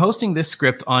if I'm hosting this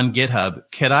script on GitHub,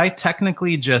 could I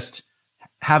technically just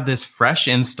have this fresh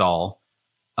install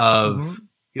of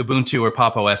Ubuntu or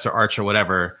Pop! OS or Arch or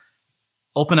whatever,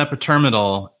 open up a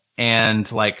terminal and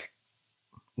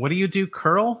what do you do?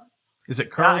 Curl? Is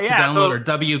it curl to download or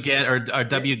wget or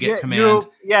wget command?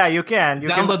 You can. You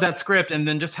download that script and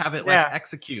then just have it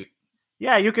execute.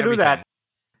 Yeah, you can do that.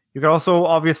 You can also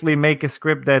obviously make a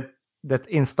script that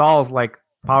installs like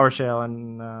PowerShell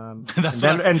and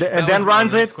then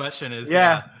runs it. Question is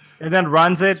and then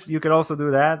runs it. You can also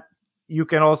do that. You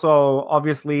can also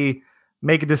obviously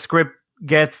make the script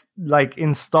gets like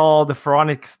install the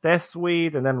Phoronix test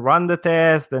suite and then run the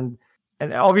test, and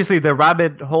obviously the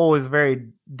rabbit hole is very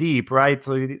deep, right?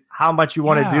 So how much you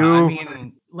want to do. I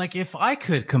mean, like if I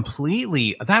could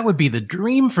completely, that would be the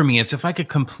dream for me, is if I could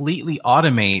completely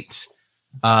automate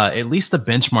at least the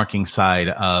benchmarking side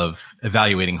of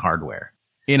evaluating hardware.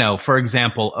 You know, for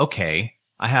example, okay,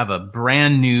 I have a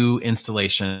brand new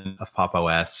installation of Pop!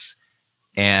 OS,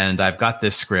 and I've got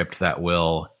this script that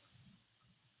will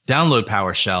download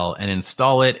PowerShell and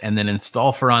install it, and then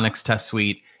install Phoronix Test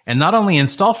Suite. And not only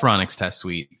install Phoronix Test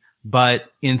Suite,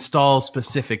 but install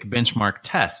specific benchmark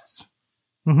tests.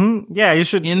 Mm-hmm. Yeah, you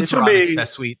should. In Phoronix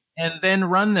Test Suite, and then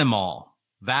run them all.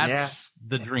 That's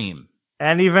the dream.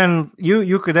 And even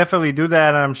you could definitely do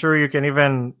that. And I'm sure you can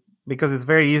even, because it's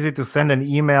very easy to send an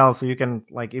email, so you can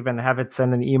like even have it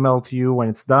send an email to you when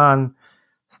it's done,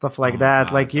 stuff like that.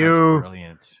 God, like that's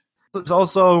brilliant. There's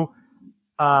also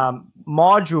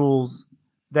modules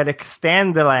that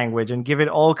extend the language and give it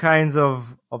all kinds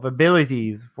of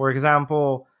abilities. For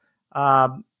example,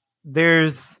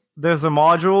 there's a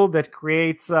module that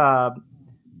creates like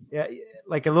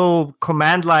a little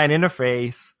command line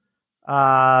interface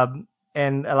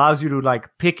and allows you to like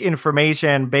pick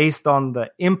information based on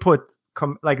the input.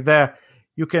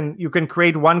 You can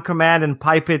create one command and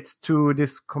pipe it to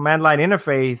this command line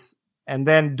interface and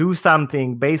then do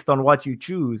something based on what you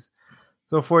choose.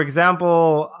 So, for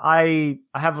example, I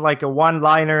have like a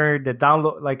one-liner that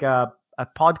download like a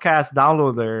podcast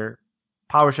downloader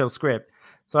PowerShell script.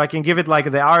 So I can give it like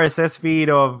the RSS feed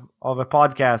of a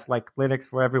podcast, like Linux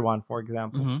for Everyone, for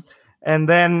example, Mm-hmm. and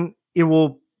then it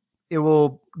will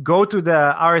go to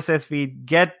the RSS feed,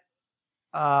 get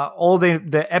all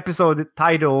the episode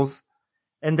titles,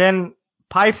 and then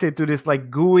pipes it to this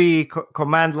like GUI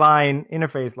command line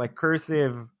interface, like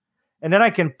cursive. And then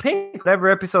I can pick whatever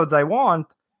episodes I want,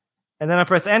 and then I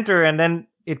press enter, and then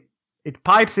it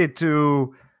pipes it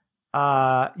to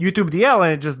YouTube DL,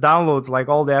 and it just downloads like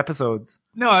all the episodes.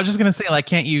 No, I was just gonna say, like,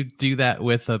 can't you do that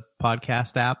with a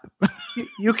podcast app?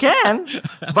 You can,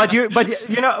 but you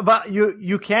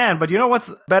can. But you know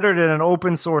what's better than an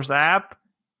open source app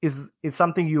is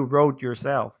something you wrote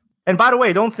yourself. And by the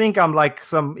way, don't think I'm like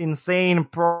some insane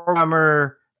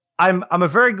programmer. I'm a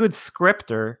very good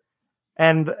scripter.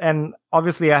 And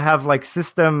obviously I have like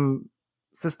systems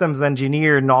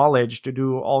engineer knowledge to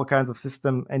do all kinds of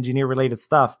system engineer related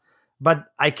stuff. But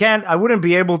I wouldn't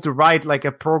be able to write like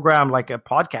a program, like a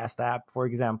podcast app, for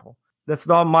example. That's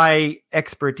not my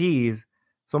expertise.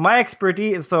 So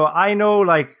I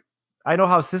know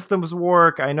how systems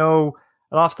work. I know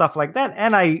a lot of stuff like that.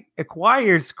 And I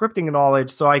acquired scripting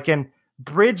knowledge so I can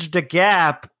bridge the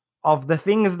gap of the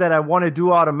things that I want to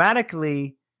do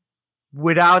automatically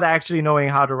without actually knowing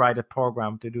how to write a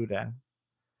program to do that.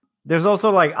 There's also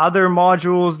like other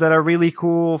modules that are really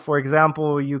cool. For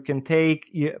example,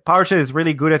 PowerShell is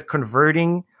really good at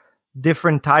converting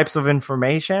different types of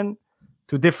information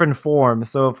to different forms.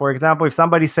 So for example, if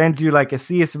somebody sends you like a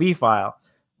CSV file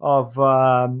of,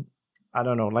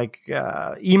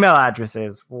 email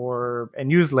addresses for a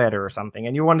newsletter or something,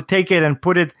 and you want to take it and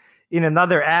put it in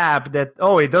another app that,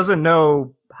 it doesn't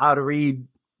know how to read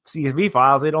CSV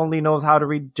files, it only knows how to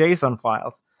read JSON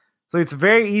files. So it's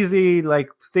very easy, like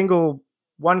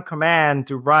one command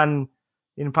to run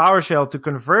in PowerShell to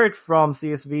convert from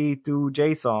CSV to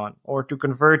JSON, or to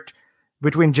convert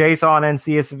between JSON and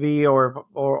CSV,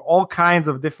 or all kinds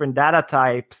of different data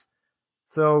types.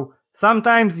 So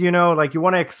sometimes, like you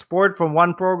want to export from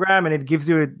one program and it gives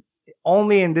you it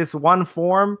only in this one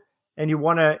form, and you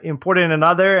want to import it in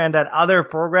another, and that other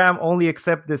program only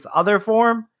accepts this other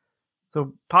form.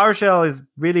 So PowerShell is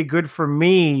really good for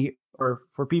me, or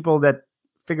for people that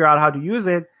figure out how to use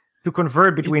it, to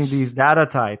convert between these data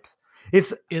types.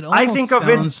 It almost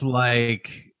sounds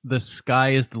like the sky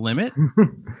is the limit,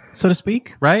 so to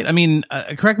speak, right? I mean,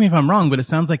 correct me if I'm wrong, but it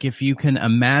sounds like if you can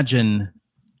imagine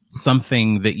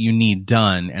something that you need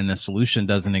done and the solution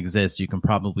doesn't exist, you can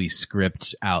probably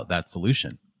script out that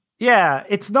solution. Yeah,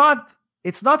 it's not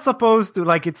supposed to,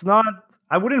 like,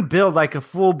 I wouldn't build like a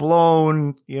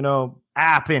full-blown,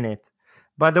 app in it.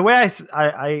 But the way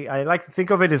I like to think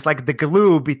of it is like the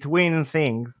glue between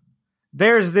things.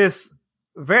 There's this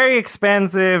very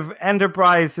expensive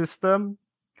enterprise system,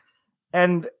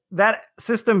 and that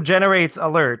system generates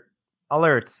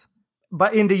alerts.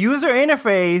 But in the user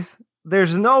interface,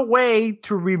 there's no way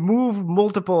to remove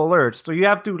multiple alerts. So you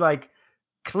have to like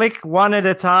click one at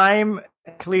a time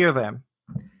and clear them.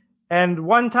 And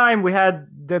one time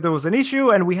there was an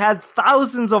issue, and we had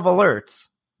thousands of alerts.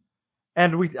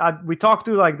 And we talked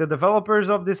to like the developers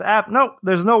of this app. No,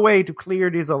 there's no way to clear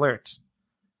these alerts.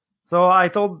 So I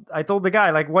told the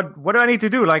guy, like, what do I need to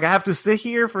do? Like, I have to sit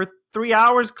here for 3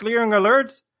 hours clearing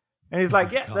alerts? And he's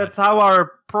like, yeah, God. that's how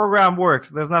our program works.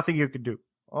 There's nothing you could do.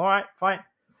 All right, fine.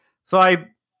 So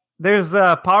there's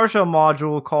a PowerShell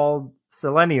module called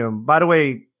Selenium. By the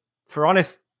way, for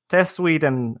Honest Test Suite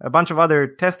and a bunch of other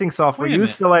testing software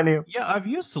use Selenium. Yeah, I've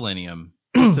used Selenium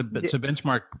just to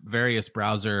benchmark various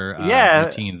browser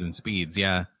routines and speeds.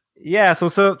 Yeah. Yeah. So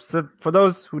for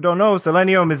those who don't know,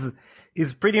 Selenium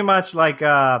is pretty much like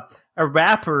a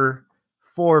wrapper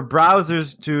for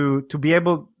browsers to be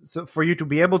able, so for you to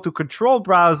be able to control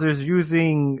browsers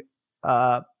using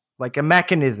like a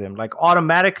mechanism, like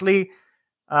automatically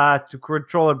to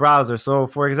control a browser. So,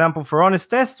 for example, for Honest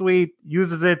Test Suite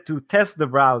uses it to test the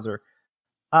browser.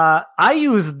 I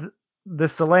used the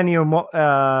Selenium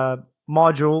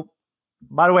module.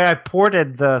 By the way, I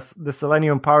ported the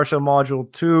Selenium PowerShell module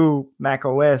to Mac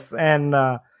OS and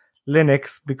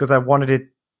Linux because I wanted it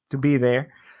to be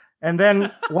there. And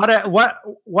then what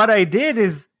I did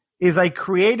is I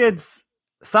created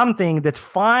something that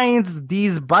finds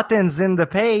these buttons in the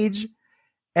page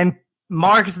and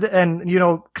marks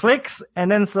clicks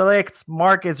and then selects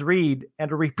mark as read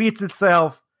and repeats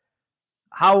itself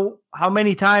how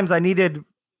many times I needed.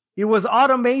 It was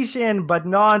automation, but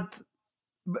not.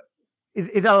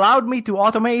 It allowed me to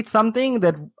automate something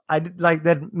that I did, like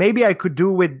that maybe I could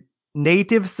do with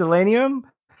native Selenium,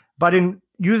 but in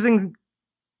using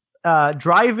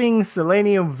driving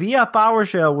Selenium via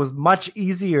PowerShell was much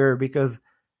easier because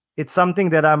it's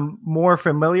something that I'm more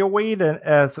familiar with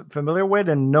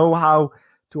and know how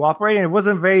to operate. And it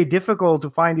wasn't very difficult to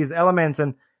find these elements.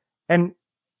 And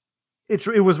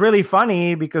it was really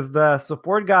funny because the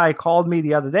support guy called me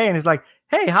the other day and he's like,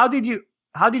 "Hey, how did you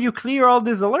clear all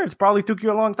these alerts? Probably took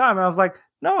you a long time." And I was like,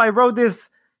 "No, I wrote this,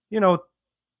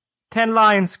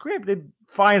 10-line script. It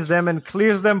finds them and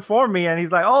clears them for me." And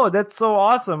he's like, "Oh, that's so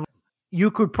awesome." You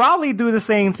could probably do the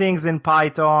same things in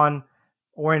Python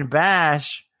or in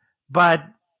Bash, but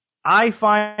I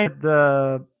find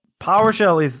the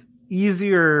PowerShell is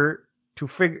easier to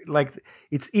figure, like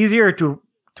it's easier to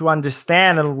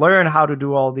understand and learn how to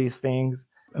do all these things.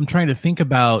 I'm trying to think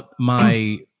about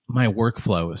my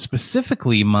workflow,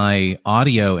 specifically my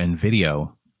audio and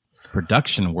video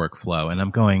production workflow. And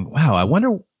I'm going, wow, I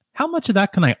wonder how much of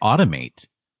that can I automate?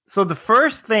 So the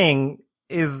first thing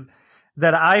is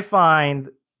that I find,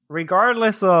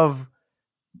 regardless of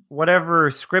whatever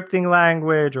scripting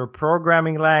language or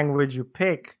programming language you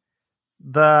pick,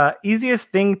 the easiest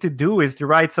thing to do is to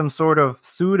write some sort of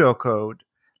pseudocode.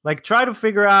 Like, try to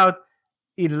figure out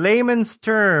in layman's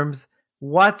terms,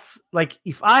 what's like,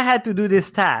 if I had to do this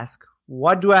task,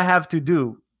 what do I have to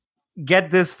do?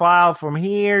 Get this file from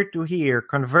here to here,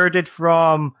 convert it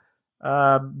from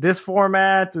this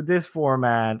format to this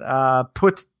format,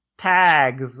 put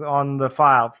tags on the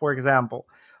file, for example,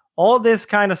 all this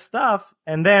kind of stuff.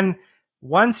 And then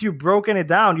once you've broken it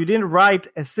down, you didn't write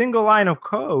a single line of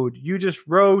code. You just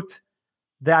wrote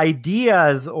the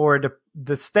ideas or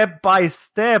the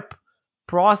step-by-step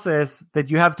process that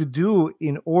you have to do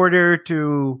in order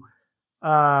to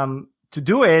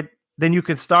do it. Then you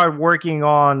could start working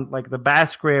on like the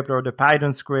Bash script or the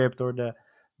Python script or the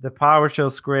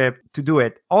PowerShell script to do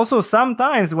it. Also,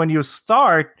 sometimes when you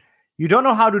start, you don't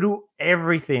know how to do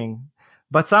everything,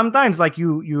 but sometimes like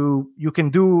you can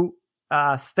do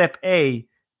step A.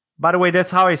 By the way,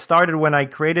 that's how I started when I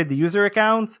created the user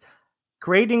accounts.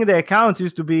 Creating the accounts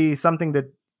used to be something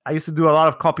that I used to do a lot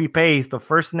of copy paste of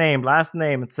first name, last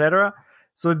name, etc.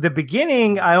 So at the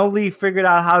beginning, I only figured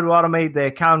out how to automate the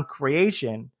account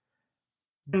creation.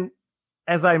 And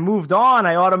as I moved on,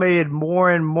 I automated more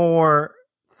and more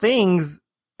things.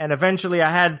 And eventually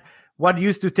I had what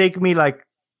used to take me like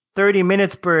 30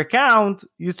 minutes per account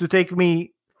used to take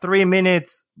me 3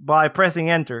 minutes by pressing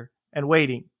enter and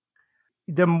waiting.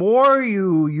 The more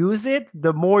you use it,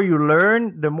 the more you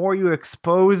learn, the more you're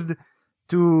exposed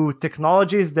to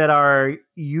technologies that are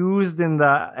used in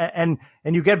and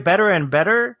you get better and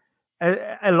better.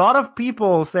 A lot of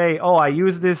people say, "Oh, I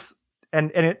use this,"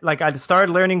 and it, like, I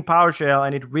started learning PowerShell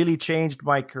and it really changed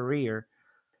my career.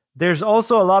 There's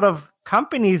also a lot of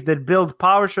companies that build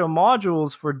PowerShell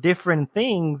modules for different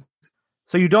things,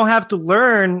 so you don't have to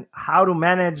learn how to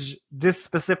manage this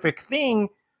specific thing.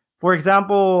 For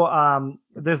example,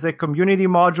 there's a community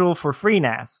module for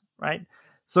FreeNAS, right?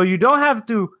 So you don't have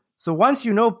to. So once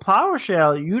you know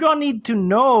PowerShell, you don't need to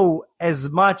know as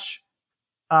much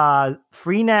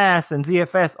FreeNAS and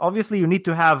ZFS. Obviously, you need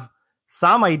to have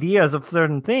some ideas of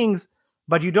certain things,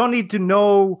 but you don't need to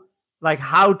know like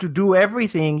how to do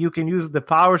everything. You can use the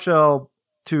PowerShell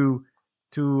to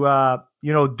do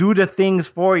the things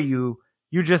for you.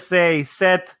 You just say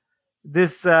set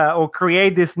this or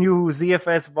create this new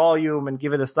ZFS volume and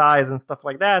give it a size and stuff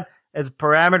like that as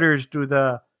parameters to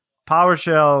the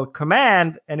PowerShell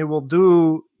command, and it will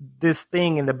do this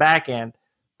thing in the back end.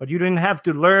 But you didn't have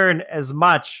to learn as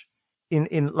much in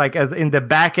the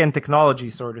back end technology,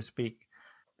 so to speak.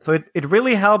 So it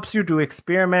really helps you to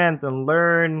experiment and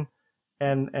learn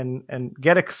and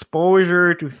get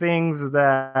exposure to things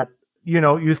that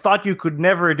you thought you could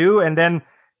never do, and then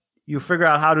you figure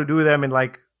out how to do them and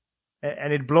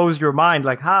it blows your mind,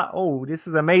 this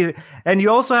is amazing. And you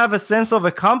also have a sense of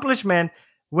accomplishment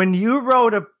when you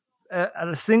wrote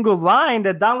a single line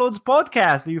that downloads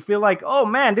podcasts. You feel like, oh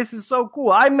man, this is so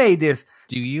cool, I made this.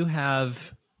 Do you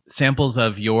have samples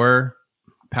of your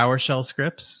PowerShell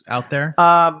scripts out there?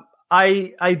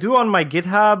 I do on my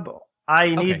GitHub.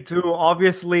 I need to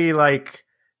obviously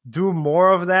do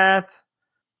more of that.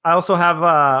 I also have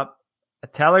a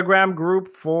Telegram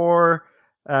group for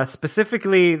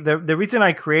specifically the reason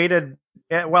I created.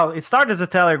 It started as a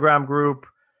Telegram group.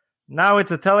 Now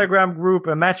it's a Telegram group,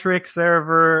 a metric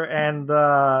server, and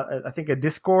I think a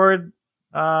Discord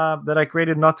that I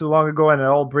created not too long ago, and it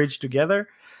all bridged together.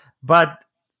 But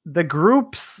the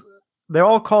groups, they're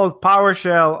all called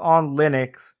PowerShell on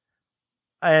Linux,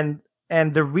 and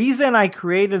the reason I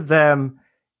created them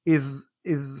is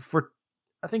for,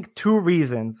 I think, two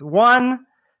reasons. One,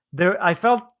 I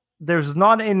felt there's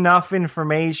not enough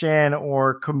information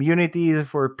or communities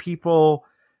for people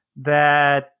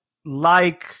that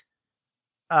like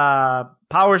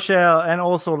PowerShell and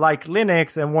also like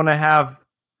Linux and want to have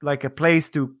a place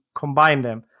to combine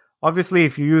them. Obviously,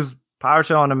 if you use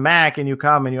PowerShell on a Mac and you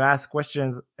come and you ask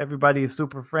questions, everybody is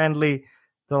super friendly.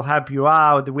 They'll help you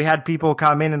out. We had people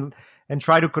come in and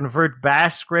try to convert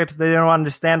Bash scripts. They don't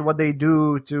understand what they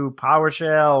do to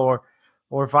PowerShell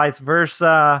or vice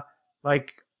versa.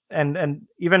 And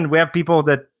even we have people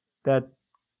that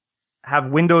have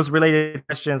Windows related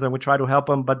questions, and we try to help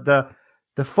them. But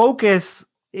the focus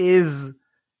is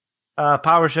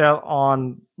PowerShell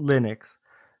on Linux.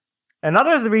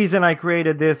 Another reason I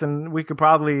created this, and we could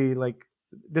probably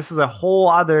this is a whole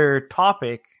other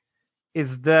topic,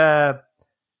 is the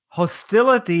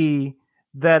hostility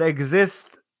that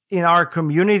exists in our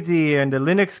community and the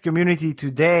Linux community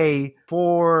today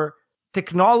for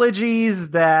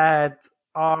technologies that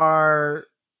are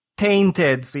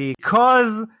tainted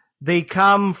because they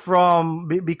come from,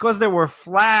 because they were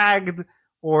flagged,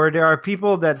 or there are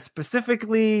people that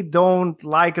specifically don't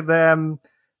like them.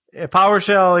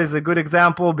 PowerShell is a good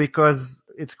example because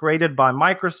it's created by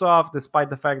Microsoft, despite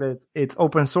the fact that it's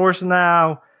open source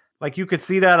now. You could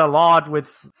see that a lot with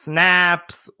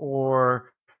Snaps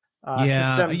or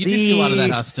System you D. do see a lot of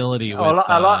that hostility with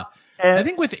a lot. I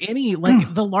think with any,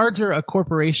 the larger a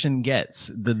corporation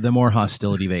gets, the more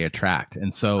hostility they attract.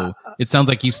 And so it sounds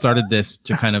like you started this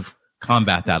to kind of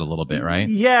combat that a little bit, right?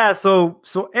 Yeah. So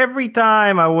every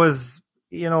time I was,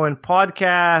 in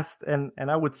podcast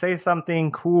and I would say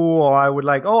something cool, or I would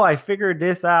I figured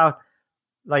this out.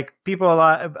 People,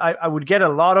 I would get a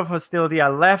lot of hostility. I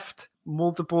left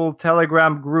multiple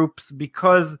Telegram groups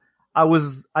because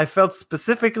I felt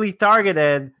specifically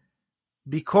targeted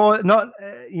because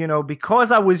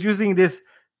I was using this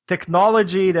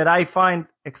technology that I find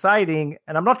exciting,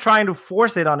 and I'm not trying to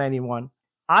force it on anyone.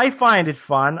 I find it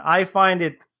fun. I find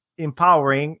it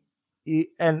empowering,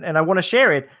 and I want to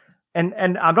share it. And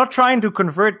I'm not trying to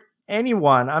convert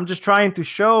anyone. I'm just trying to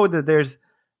show that there's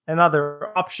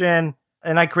another option.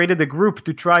 And I created the group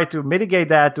to try to mitigate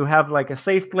that, to have a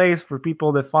safe place for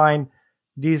people that find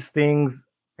these things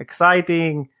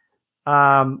exciting.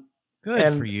 Good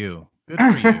for you. Good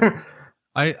for you.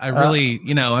 I really,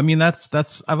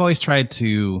 that's I've always tried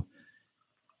to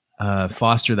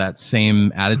foster that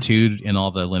same attitude in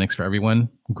all the Linux for Everyone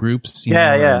groups.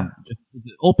 Just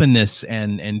openness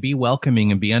and be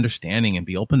welcoming and be understanding and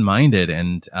be open-minded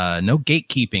and no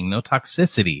gatekeeping, no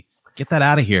toxicity. Get that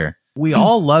out of here. We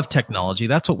all love technology.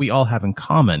 That's what we all have in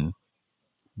common.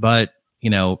 But,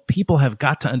 people have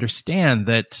got to understand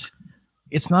that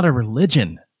it's not a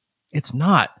religion. It's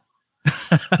not.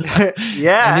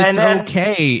 Yeah, and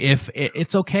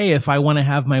it's okay if I want to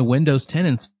have my Windows 10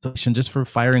 installation just for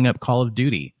firing up Call of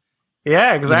Duty.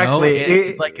 Yeah,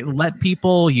 exactly. Let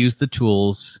people use the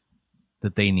tools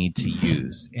that they need to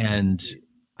use, and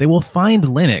they will find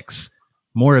Linux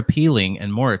more appealing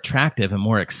and more attractive and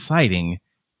more exciting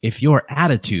if your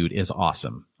attitude is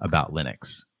awesome about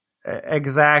Linux.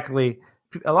 Exactly.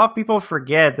 A lot of people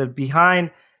forget that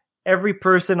behind every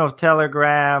person of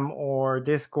Telegram or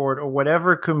Discord or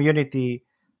whatever community,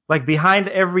 behind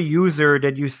every user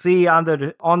that you see on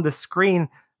the screen,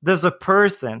 there's a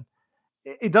person.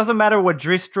 It doesn't matter what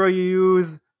distro you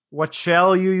use, what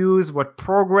shell you use, what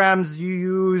programs you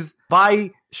use,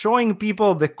 by showing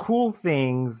people the cool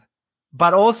things,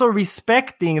 but also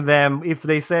respecting them. If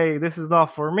they say, this is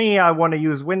not for me, I want to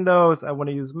use Windows, I want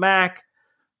to use Mac,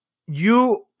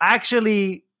 you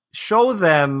actually show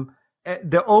them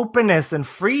the openness and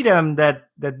freedom that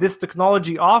this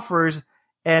technology offers.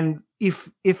 And if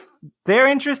they're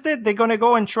interested, they're going to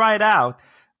go and try it out.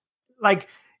 Like,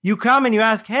 you come and you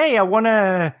ask, hey, I want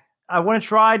to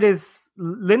try this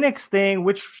Linux thing.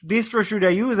 Which distro should I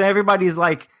use? And everybody's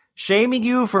like shaming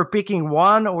you for picking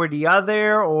one or the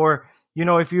other. Or,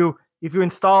 if you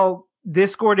install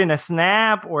Discord in a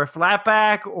Snap or a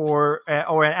Flatpak or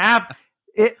an app,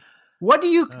 what do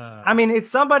you? It's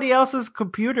somebody else's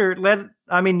computer.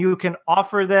 You can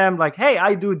offer them like, hey,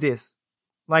 I do this,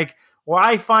 like, or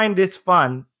I find this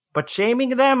fun. But shaming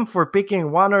them for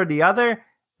picking one or the other,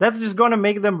 that's just going to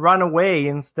make them run away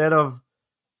instead of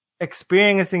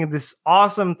experiencing this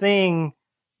awesome thing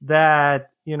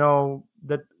that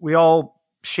that we all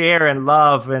share and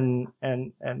love. And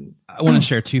I want to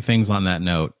share two things on that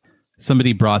note.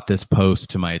 Somebody brought this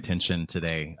post to my attention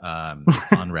today.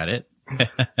 It's on Reddit.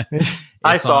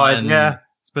 I saw it. Yeah,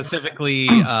 specifically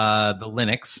the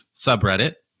Linux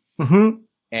subreddit. Mm-hmm.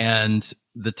 And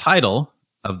the title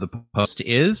of the post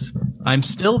is, I'm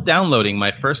still downloading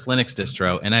my first Linux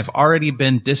distro and I've already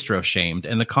been distro shamed,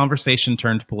 and the conversation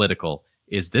turned political.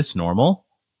 Is this normal?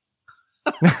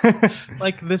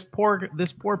 Like, this poor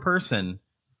person.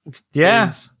 Yeah.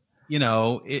 Is,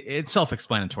 it's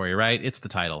self-explanatory, right? It's the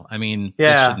title. This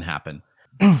shouldn't happen.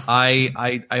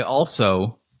 I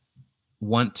also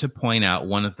want to point out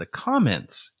one of the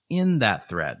comments in that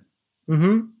thread.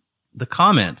 Mm-hmm. The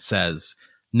comment says,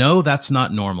 no, that's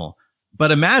not normal. But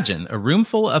imagine a room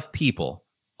full of people.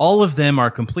 All of them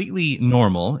are completely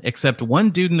normal, except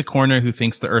one dude in the corner who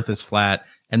thinks the earth is flat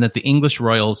and that the English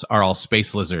royals are all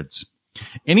space lizards.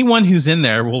 Anyone who's in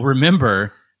there will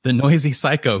remember the noisy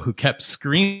psycho who kept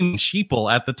screaming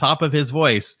sheeple at the top of his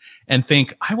voice and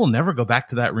think, I will never go back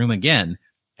to that room again.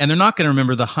 And they're not going to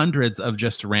remember the hundreds of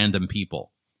just random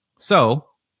people. So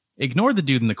ignore the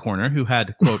dude in the corner who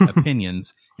had, quote,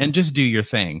 opinions, and just do your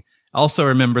thing. Also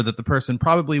remember that the person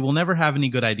probably will never have any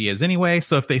good ideas anyway,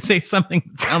 so if they say something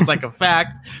that sounds like a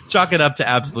fact, chalk it up to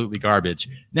absolutely garbage.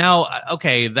 Now,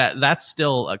 okay, that's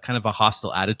still a kind of a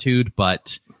hostile attitude,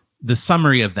 but the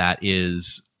summary of that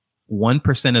is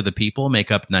 1% of the people make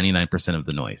up 99% of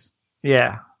the noise.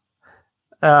 Yeah.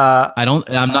 I'm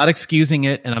not excusing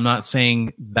it, and I'm not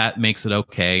saying that makes it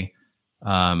okay.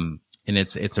 And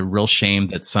it's a real shame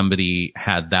that somebody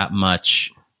had that much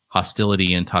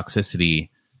hostility and toxicity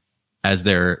as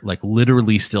they're like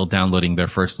literally still downloading their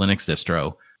first Linux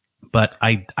distro. But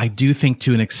I do think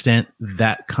to an extent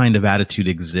that kind of attitude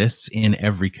exists in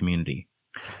every community.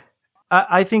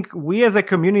 I think we as a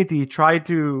community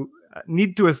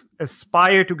need to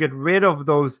aspire to get rid of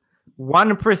those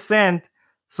 1%,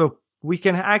 so we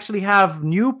can actually have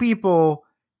new people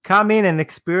come in and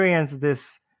experience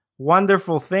this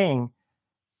wonderful thing.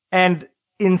 And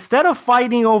instead of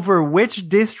fighting over which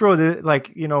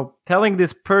distro, telling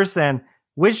this person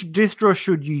which distro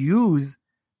should you use,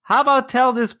 how about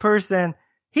tell this person,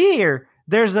 here,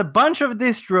 there's a bunch of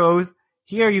distros.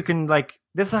 Here you can,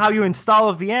 this is how you install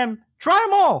a VM. Try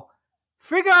them all.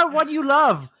 Figure out what you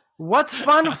love. What's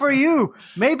fun for you?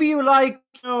 Maybe you like,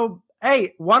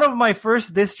 hey, one of my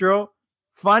first distro,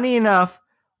 funny enough,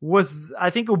 was,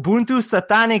 I think, Ubuntu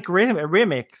Satanic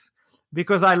Remix,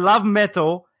 because I love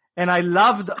metal. And I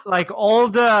loved all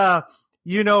the,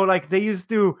 they used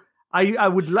to. I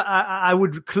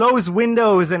would close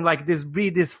windows and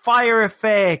this fire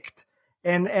effect,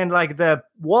 and the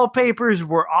wallpapers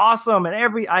were awesome. And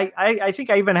I think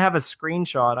I even have a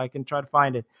screenshot. I can try to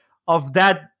find it of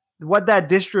that, what that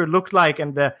distro looked like,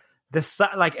 and the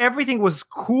everything was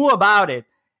cool about it.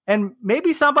 And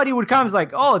maybe somebody would come and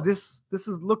like, oh, this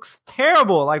looks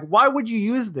terrible. Like, why would you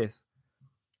use this?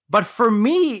 But for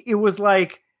me, it was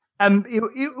like.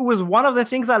 It was one of the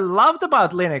things I loved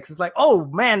about Linux. It's like, oh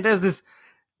man, there's this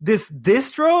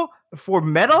distro for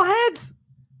metalheads.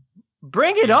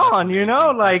 Bring it on,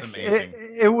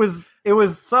 it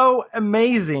was so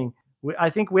amazing.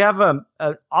 I think we have an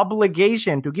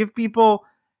obligation to give people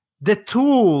the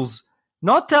tools,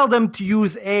 not tell them to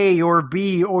use A or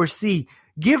B or C.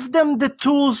 Give them the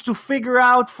tools to figure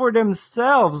out for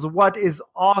themselves what is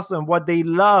awesome, what they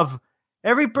love.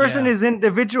 Every person is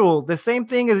individual. The same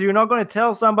thing is, you're not going to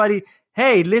tell somebody,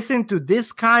 hey, listen to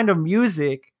this kind of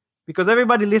music, because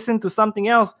everybody listened to something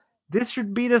else. This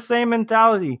should be the same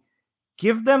mentality.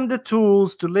 Give them the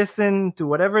tools to listen to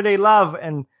whatever they love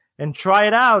and try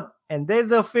it out. And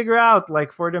they'll figure out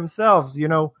for themselves,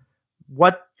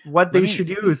 what what they should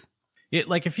use.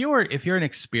 Like if you're an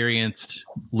experienced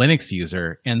Linux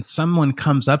user and someone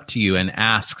comes up to you and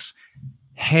asks,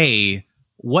 "Hey,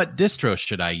 what distro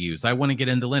should I use? I want to get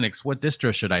into Linux. What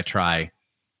distro should I try?"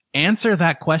 Answer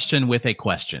that question with a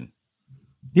question.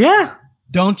 Yeah.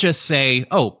 Don't just say,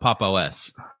 "Oh, Pop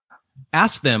OS."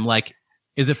 Ask them, like,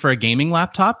 is it for a gaming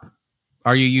laptop?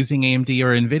 Are you using AMD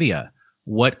or NVIDIA?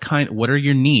 What are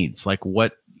your needs? Like,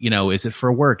 what, is it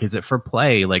for work? Is it for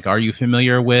play? Like, are you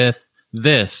familiar with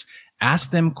this?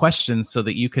 Ask them questions so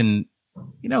that you can,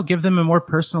 give them a more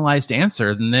personalized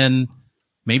answer. And then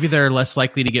maybe they're less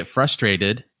likely to get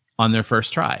frustrated on their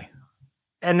first try.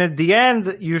 And at the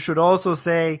end, you should also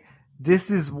say,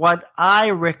 this is what I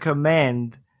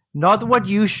recommend, not what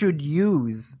you should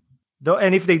use.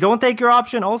 And if they don't take your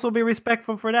option, also be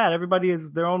respectful for that. Everybody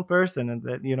is their own person. And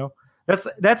that,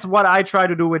 that's what I try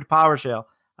to do with PowerShell.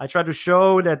 I try to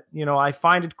show that, I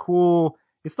find it cool.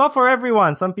 It's not for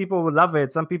everyone. Some people will love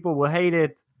it. Some people will hate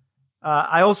it.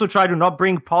 I also try to not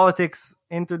bring politics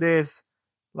into this.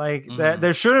 Like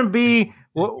there shouldn't be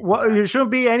there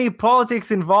shouldn't be any politics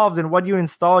involved in what you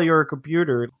install your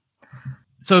computer.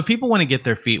 So if people want to get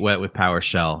their feet wet with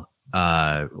PowerShell,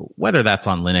 whether that's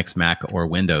on Linux, Mac, or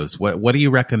Windows, what do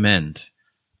you recommend?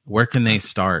 Where can they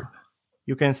start?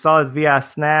 You can install it via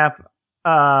Snap.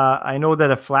 I know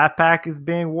that a Flatpak is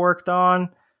being worked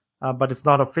on. But it's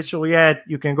not official yet.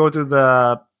 You can go to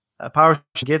the PowerShell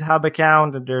GitHub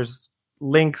account, and there's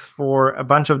links for a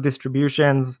bunch of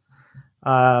distributions,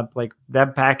 like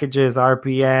deb packages,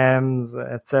 RPMs,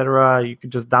 etc. You can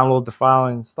just download the file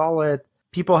and install it.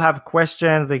 People have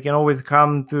questions. They can always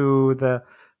come to the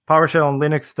PowerShell on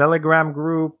Linux Telegram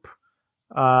group.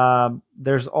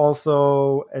 There's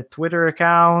also a Twitter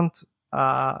account,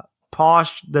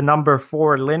 Posh, the number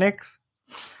 4 Linux.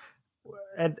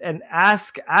 And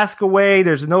ask away.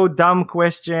 There's no dumb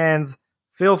questions.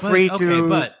 Feel free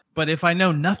to. But if I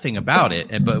know nothing about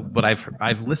it, but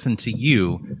I've listened to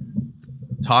you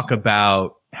talk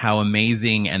about how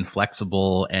amazing and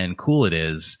flexible and cool it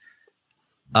is.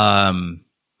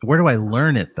 Where do I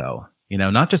learn it though?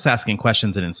 Not just asking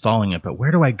questions and installing it, but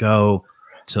where do I go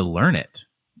to learn it?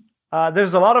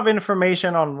 There's a lot of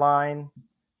information online.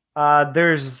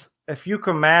 There's a few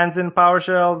commands in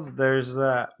PowerShells. There's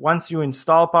once you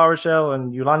install PowerShell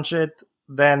and you launch it,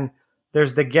 then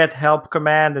there's the get help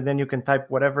command, and then you can type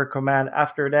whatever command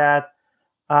after that.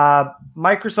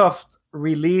 Microsoft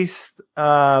released,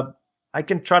 I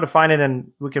can try to find it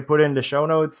and we can put it in the show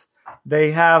notes.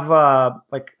 They have I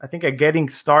think a getting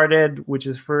started, which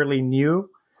is fairly new.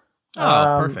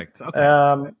 Perfect.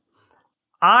 Okay.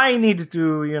 I need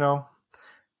to,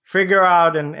 figure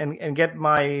out and get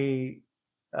my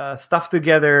stuff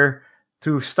together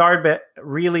to start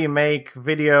really make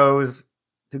videos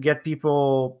to get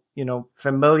people,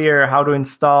 familiar how to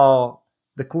install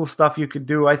the cool stuff you could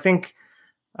do. I think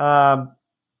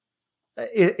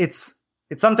it's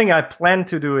something I plan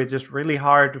to do. It's just really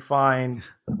hard to find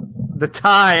the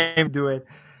time to do it.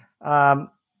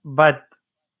 But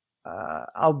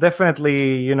I'll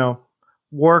definitely,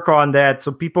 work on that so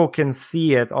people can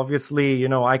see it. Obviously,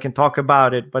 I can talk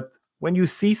about it, but when you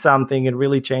see something, it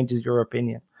really changes your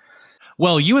opinion.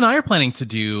 Well, you and I are planning to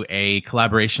do a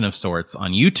collaboration of sorts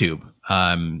on YouTube.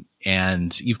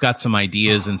 And you've got some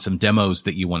ideas and some demos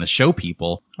that you want to show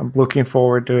people. I'm looking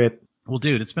forward to it. Well,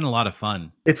 dude, it's been a lot of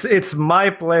fun. It's my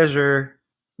pleasure.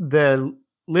 The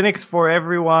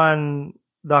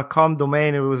linuxforeveryone.com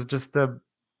domain, it was just the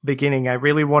beginning. I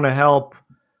really want to help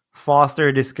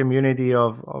foster this community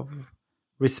of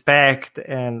respect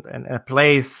and a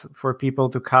place for people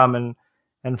to come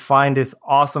and find this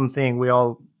awesome thing we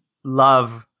all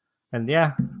love. And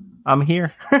yeah, I'm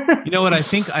here. You know what? I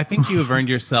think you have earned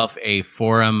yourself a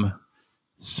forum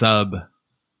sub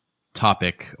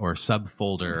topic or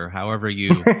subfolder, or however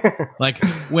you like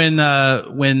when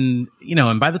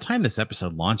and by the time this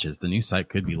episode launches, the new site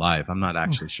could be live. I'm not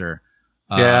actually sure.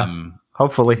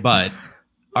 Hopefully. But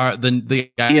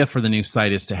the idea for the new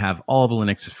site is to have all the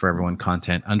Linux for Everyone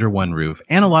content under one roof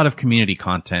and a lot of community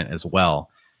content as well.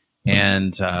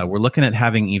 And we're looking at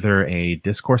having either a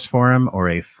discourse forum or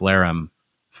a Flarum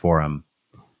forum.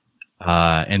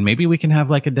 And maybe we can have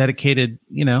like a dedicated,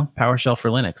 PowerShell for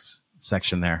Linux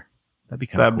section there. That'd be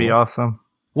kind of cool. That'd be awesome.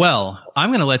 Well,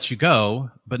 I'm going to let you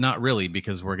go, but not really,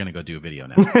 because we're going to go do a video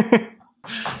now.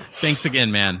 Thanks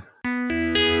again, man.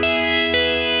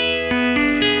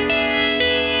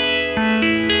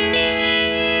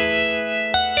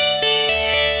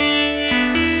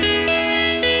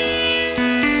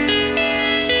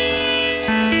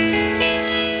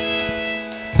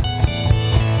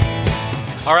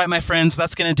 All All right, my friends,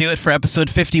 that's going to do it for episode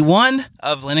 51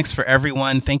 of Linux for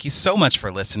Everyone. Thank you so much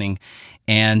for listening.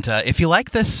 And if you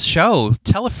like this show,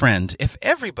 tell a friend. If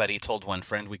everybody told one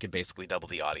friend, we could basically double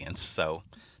the audience. So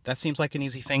that seems like an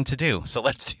easy thing to do. So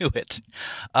let's do it.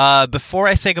 Before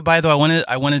I say goodbye, though,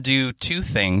 I want to do two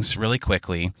things really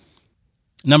quickly.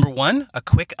 Number one, a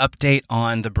quick update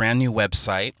on the brand new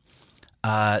website.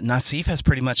 Nassif has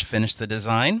pretty much finished the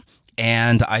design,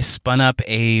 and I spun up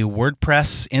a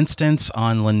WordPress instance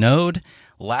on Linode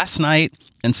last night,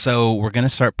 and so we're going to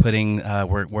start putting,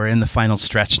 we're in the final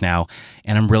stretch now,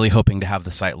 and I'm really hoping to have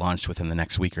the site launched within the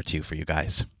next week or two for you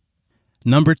guys.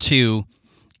 Number two,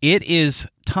 it is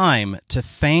time to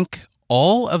thank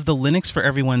all of the Linux for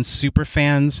Everyone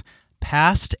superfans,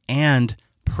 past and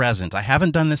present. I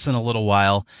haven't done this in a little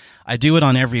while. I do it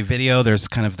on every video. There's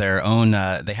kind of their own,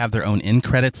 they have their own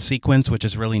in-credits sequence, which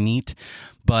is really neat.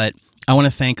 But I want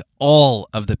to thank all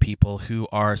of the people who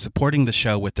are supporting the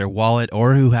show with their wallet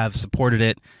or who have supported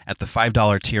it at the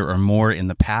 $5 tier or more in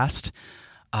the past.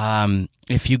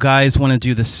 If you guys want to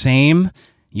do the same,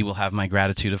 you will have my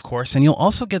gratitude, of course, and you'll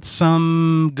also get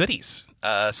some goodies,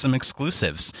 some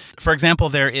exclusives. For example,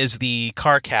 there is the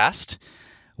CarCast,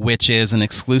 which is an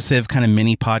exclusive kind of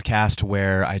mini podcast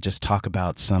where I just talk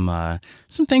about some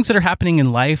things that are happening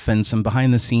in life and some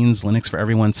behind-the-scenes Linux for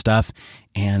Everyone stuff,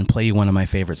 and play you one of my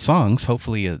favorite songs,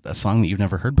 hopefully a song that you've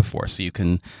never heard before, so you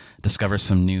can discover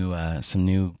some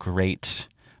new great,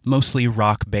 mostly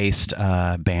rock-based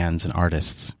bands and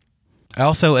artists. I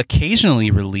also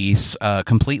occasionally release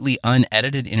completely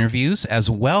unedited interviews as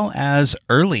well as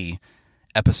early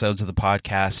episodes of the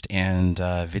podcast and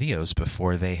videos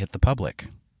before they hit the public.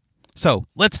 So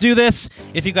let's do this.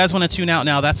 If you guys want to tune out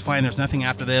now, that's fine. There's nothing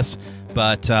after this,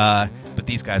 but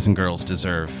these guys and girls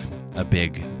deserve a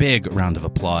big round of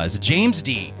applause. James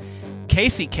D,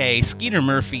 Casey K, Skeeter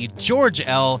Murphy, George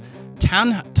L,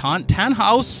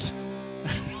 Tanhouse,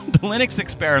 The Linux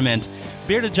Experiment,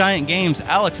 Bearded Giant Games,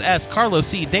 Alex S, Carlos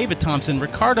C, David Thompson,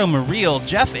 Ricardo Mariel,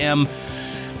 Jeff M,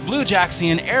 Blue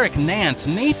Jackson, Eric Nance,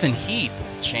 Nathan Heath,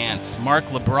 Chance, Mark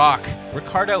LeBrock,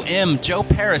 Ricardo M, Joe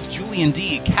Paris, Julian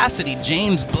D, Cassidy,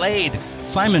 James Blade,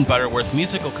 Simon Butterworth,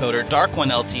 Musical Coder, Dark One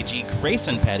LTG,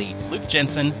 Grayson Petty, Luke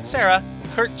Jensen, Sarah,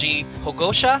 Kurt G,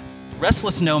 Hogosha,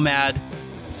 Restless Nomad,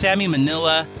 Sammy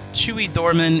Manila, Chewy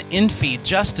Dorman, Infy,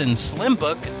 Justin,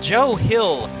 Slimbook, Joe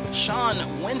Hill, Sean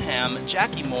Winham,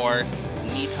 Jackie Moore,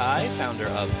 Nitai, founder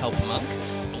of Help Monk,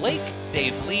 Blake,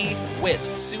 Dave Lee, Wit,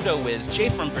 Pseudo-Wiz, Jay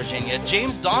from Virginia,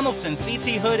 James Donaldson,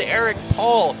 CT Hood, Eric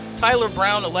Paul, Tyler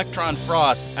Brown, Electron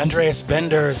Frost, Andreas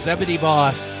Bender, Zebedee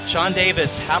Boss, Sean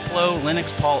Davis, Haplo,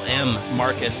 Linux Paul M,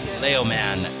 Marcus,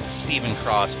 Leoman, Stephen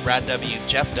Cross, Brad W,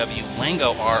 Jeff W,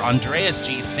 Lango R, Andreas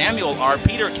G, Samuel R,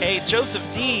 Peter K, Joseph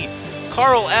D,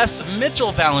 Carl S,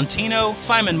 Mitchell Valentino,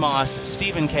 Simon Moss,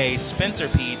 Stephen K, Spencer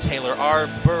P, Taylor R,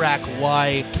 Burak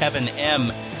Y, Kevin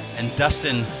M, and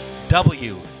Dustin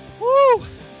W. Woo!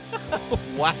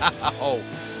 Wow.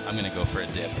 I'm going to go for a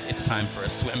dip. It's time for a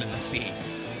swim in the sea.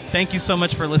 Thank you so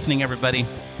much for listening, everybody.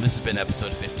 This has been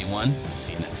episode 51. We'll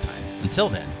see you next time. Until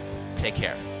then, take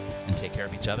care, and take care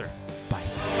of each other.